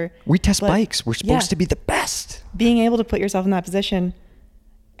whatever. We test But, bikes. We're supposed yeah. to be the best. Being able to put yourself in that position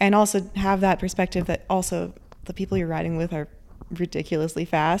and also have that perspective that also the people you're riding with are ridiculously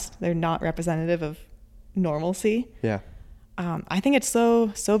fast. They're not representative of normalcy. Yeah. I think it's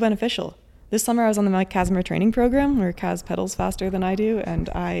so beneficial. This summer I was on the Mike Casimir training program where Kaz pedals faster than I do and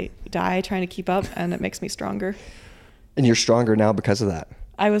I die trying to keep up and it makes me stronger. And you're stronger now because of that.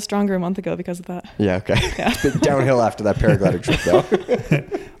 I was stronger a month ago because of that. Yeah, okay. Yeah. It's been downhill after that paragliding trip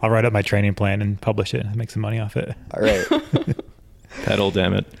though. I'll write up my training plan and publish it and make some money off it. All right. Pedal,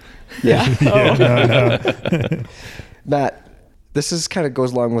 damn it. Yeah. No. Matt, this is kind of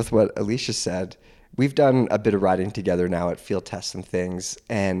goes along with what Alicia said. We've done a bit of riding together now at field tests and things,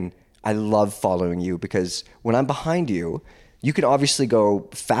 and I love following you because when I'm behind you, you can obviously go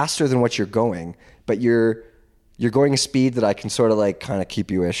faster than what you're going, but you're going a speed that I can sort of like kind of keep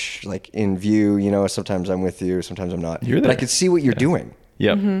you-ish like in view. Sometimes I'm with you, sometimes I'm not. You're But I there. can see what you're doing.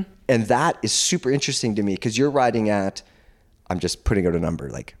 Yep. And that is super interesting to me because you're riding at, I'm just putting out a number,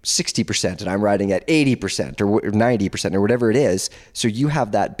 like 60%, and I'm riding at 80% or 90% or whatever it is. So you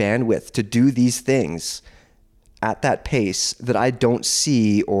have that bandwidth to do these things at that pace that I don't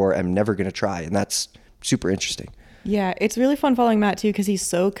see or am never going to try. And that's super interesting. Yeah, it's really fun following Matt too because he's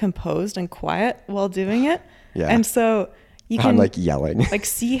so composed and quiet while doing it. Yeah. And so you can I'm like yelling. like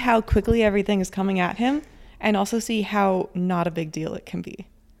see how quickly everything is coming at him and also see how not a big deal it can be.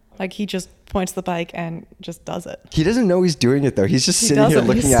 Like he just points the bike and just does it. He doesn't know he's doing it though. He's just sitting here doesn't.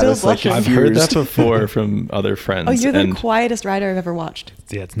 looking He's at still us like blushing. I've confused. heard that before from other friends. Oh, you're the and quietest rider I've ever watched.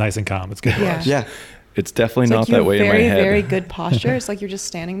 Yeah, it's nice and calm. It's good. to Yeah. watch. Yeah. it's definitely It's not like you that have way in my very, head. very good posture. It's like you're just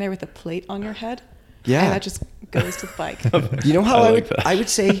standing there with a plate on your head. Yeah. And that just goes to the bike. You know how I I, like would that. I would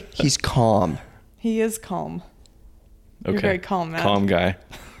say he's calm. He is calm. Okay. You're very calm, Matt. Calm guy.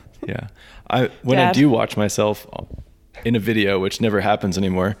 Yeah. When I Dad. do watch myself in a video, which never happens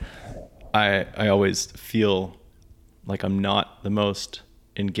anymore, I always feel like I'm not the most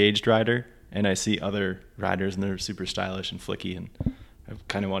engaged rider, and I see other riders and they're super stylish and flicky, and I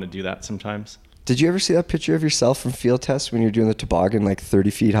kind of want to do that sometimes. Did you ever see that picture of yourself from field tests when you're doing the toboggan like 30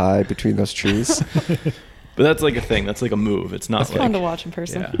 feet high between those trees? But that's like a thing. That's like a move. It's not It's like fun to watch in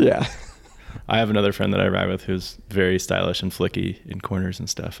person. Yeah. Yeah. I have another friend that I ride with who's very stylish and flicky in corners and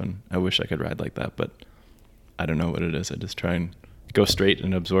stuff, and I wish I could ride like that, but I don't know what it is. I just try and go straight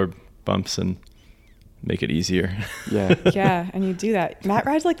and absorb bumps and make it easier. Yeah. Yeah, and you do that. Matt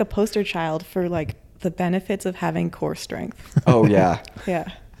rides like the poster child for like the benefits of having core strength. Oh yeah.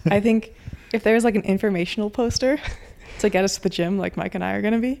 Yeah. I think if there's like an informational poster to get us to the gym like Mike and I are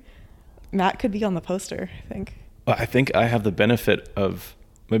going to be, Matt could be on the poster, I think. Well, I think I have the benefit of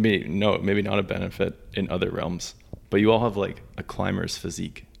maybe not a benefit in other realms, but you all have like a climber's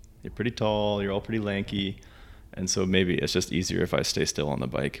physique. You're pretty tall, you're all pretty lanky, and so maybe it's just easier if I stay still on the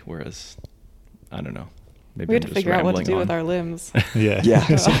bike, whereas I don't know. Maybe We had I'm to just figure out what to rambling do on. with our limbs. Yeah. Yeah.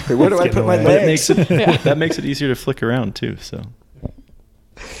 Exactly. Where do I Let's put get my away. But it legs? makes it Yeah. that makes it easier to flick around too. So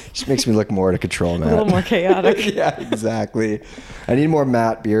Just makes me look more out of control, A Matt. little more chaotic. Yeah, exactly. I need more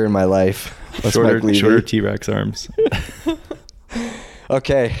Matt beer in my life. That's Mike Levy. shorter T-Rex arms.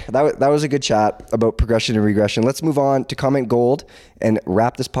 Okay, that was a good chat about progression and regression. Let's move on to comment gold and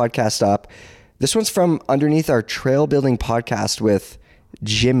wrap this podcast up. This one's from underneath our trail building podcast with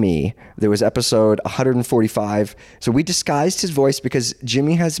Jimmy. There was episode 145. So we disguised his voice because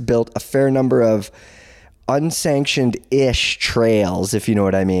Jimmy has built a fair number of unsanctioned-ish trails, if you know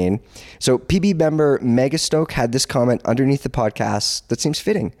what I mean. So PB member Megastoke had this comment underneath the podcast that seems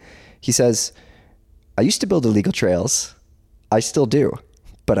fitting. He says, I used to build illegal trails. I still do,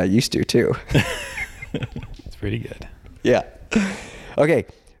 but I used to too. It's pretty good. Yeah. Okay.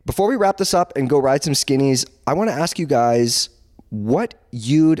 Before we wrap this up and go ride some skinnies, I want to ask you guys what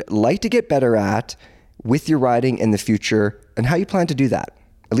you'd like to get better at with your riding in the future and how you plan to do that.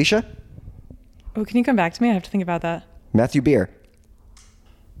 Alicia? Oh, can you come back to me? I have to think about that. Matthew Beer?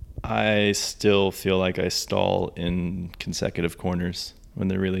 I still feel like I stall in consecutive corners when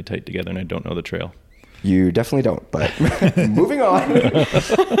they're really tight together and I don't know the trail. You definitely don't, but moving on.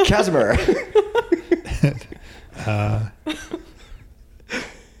 Casimir.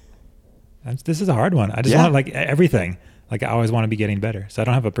 This is a hard one. I just Yeah. want like everything. Like I always want to be getting better. So I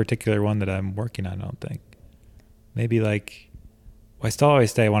don't have a particular one that I'm working on, I don't think. Maybe like, well, I still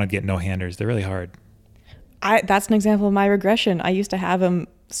always say I want to get no-handers. They're really hard. That's an example of my regression. I used to have them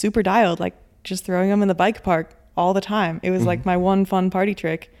super dialed, like just throwing them in the bike park all the time. It was like my one fun party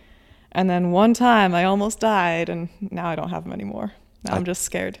trick. And then one time I almost died, and now I don't have them anymore. Now I'm just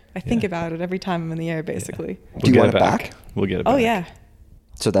scared. I think about it every time I'm in the air, basically. Do you get want it back? We'll get it Oh, back. yeah.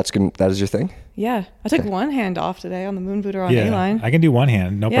 So that's good. That is your thing? Yeah. I took one hand off today on the moon booter on Yeah, A-line. I can do one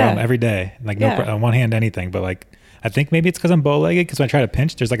hand, no Yeah. problem, every day. Like Yeah. one hand anything. But like, I think maybe it's because I'm bow-legged. Because when I try to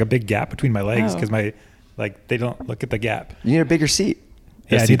pinch, there's like a big gap between my legs. Oh. Because they don't look at the gap. You need a bigger seat.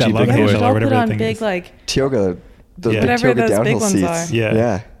 Yeah, I need that STG love big Yeah, you boy. should handle or all put whatever the on thing big, is. like, Tioga, those Yeah. big Whatever Tioga those big downhill ones seats. are. Yeah.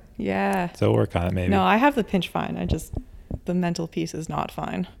 Yeah. yeah. So we'll work on it maybe. No, I have the pinch fine. The mental piece is not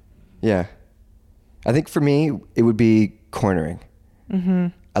fine. Yeah. I think for me, it would be cornering. Mm-hmm.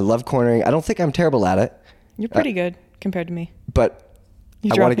 I love cornering. I don't think I'm terrible at it, You're pretty good compared to me. but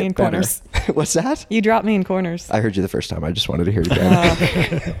You I drop want to me get in better. corners. What's that? You drop me in corners. I heard you the first time. I just wanted to hear it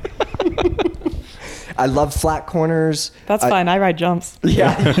again. I love flat corners. That's fine. I ride jumps.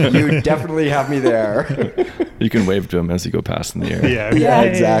 Yeah, you definitely have me there. You can wave to him as you go past in the air. Yeah. Yeah,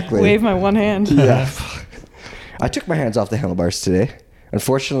 exactly. Wave my one hand. Yeah. I took my hands off the handlebars today.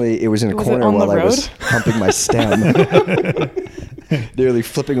 Unfortunately, it was in a Was it corner on the while I was road? humping my stem. Nearly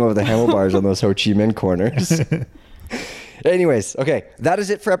flipping over the handlebars on those Ho Chi Minh corners. Anyways, okay, that is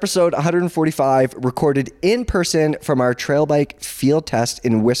it for episode 145, recorded in person from our trail bike field test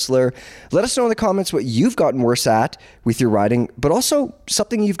in Whistler. Let us know in the comments what you've gotten worse at with your riding, but also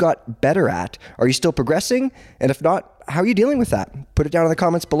something you've got better at. Are you still progressing? And if not, how are you dealing with that? Put it down in the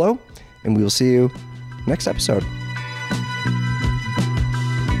comments below, and we will see you next episode.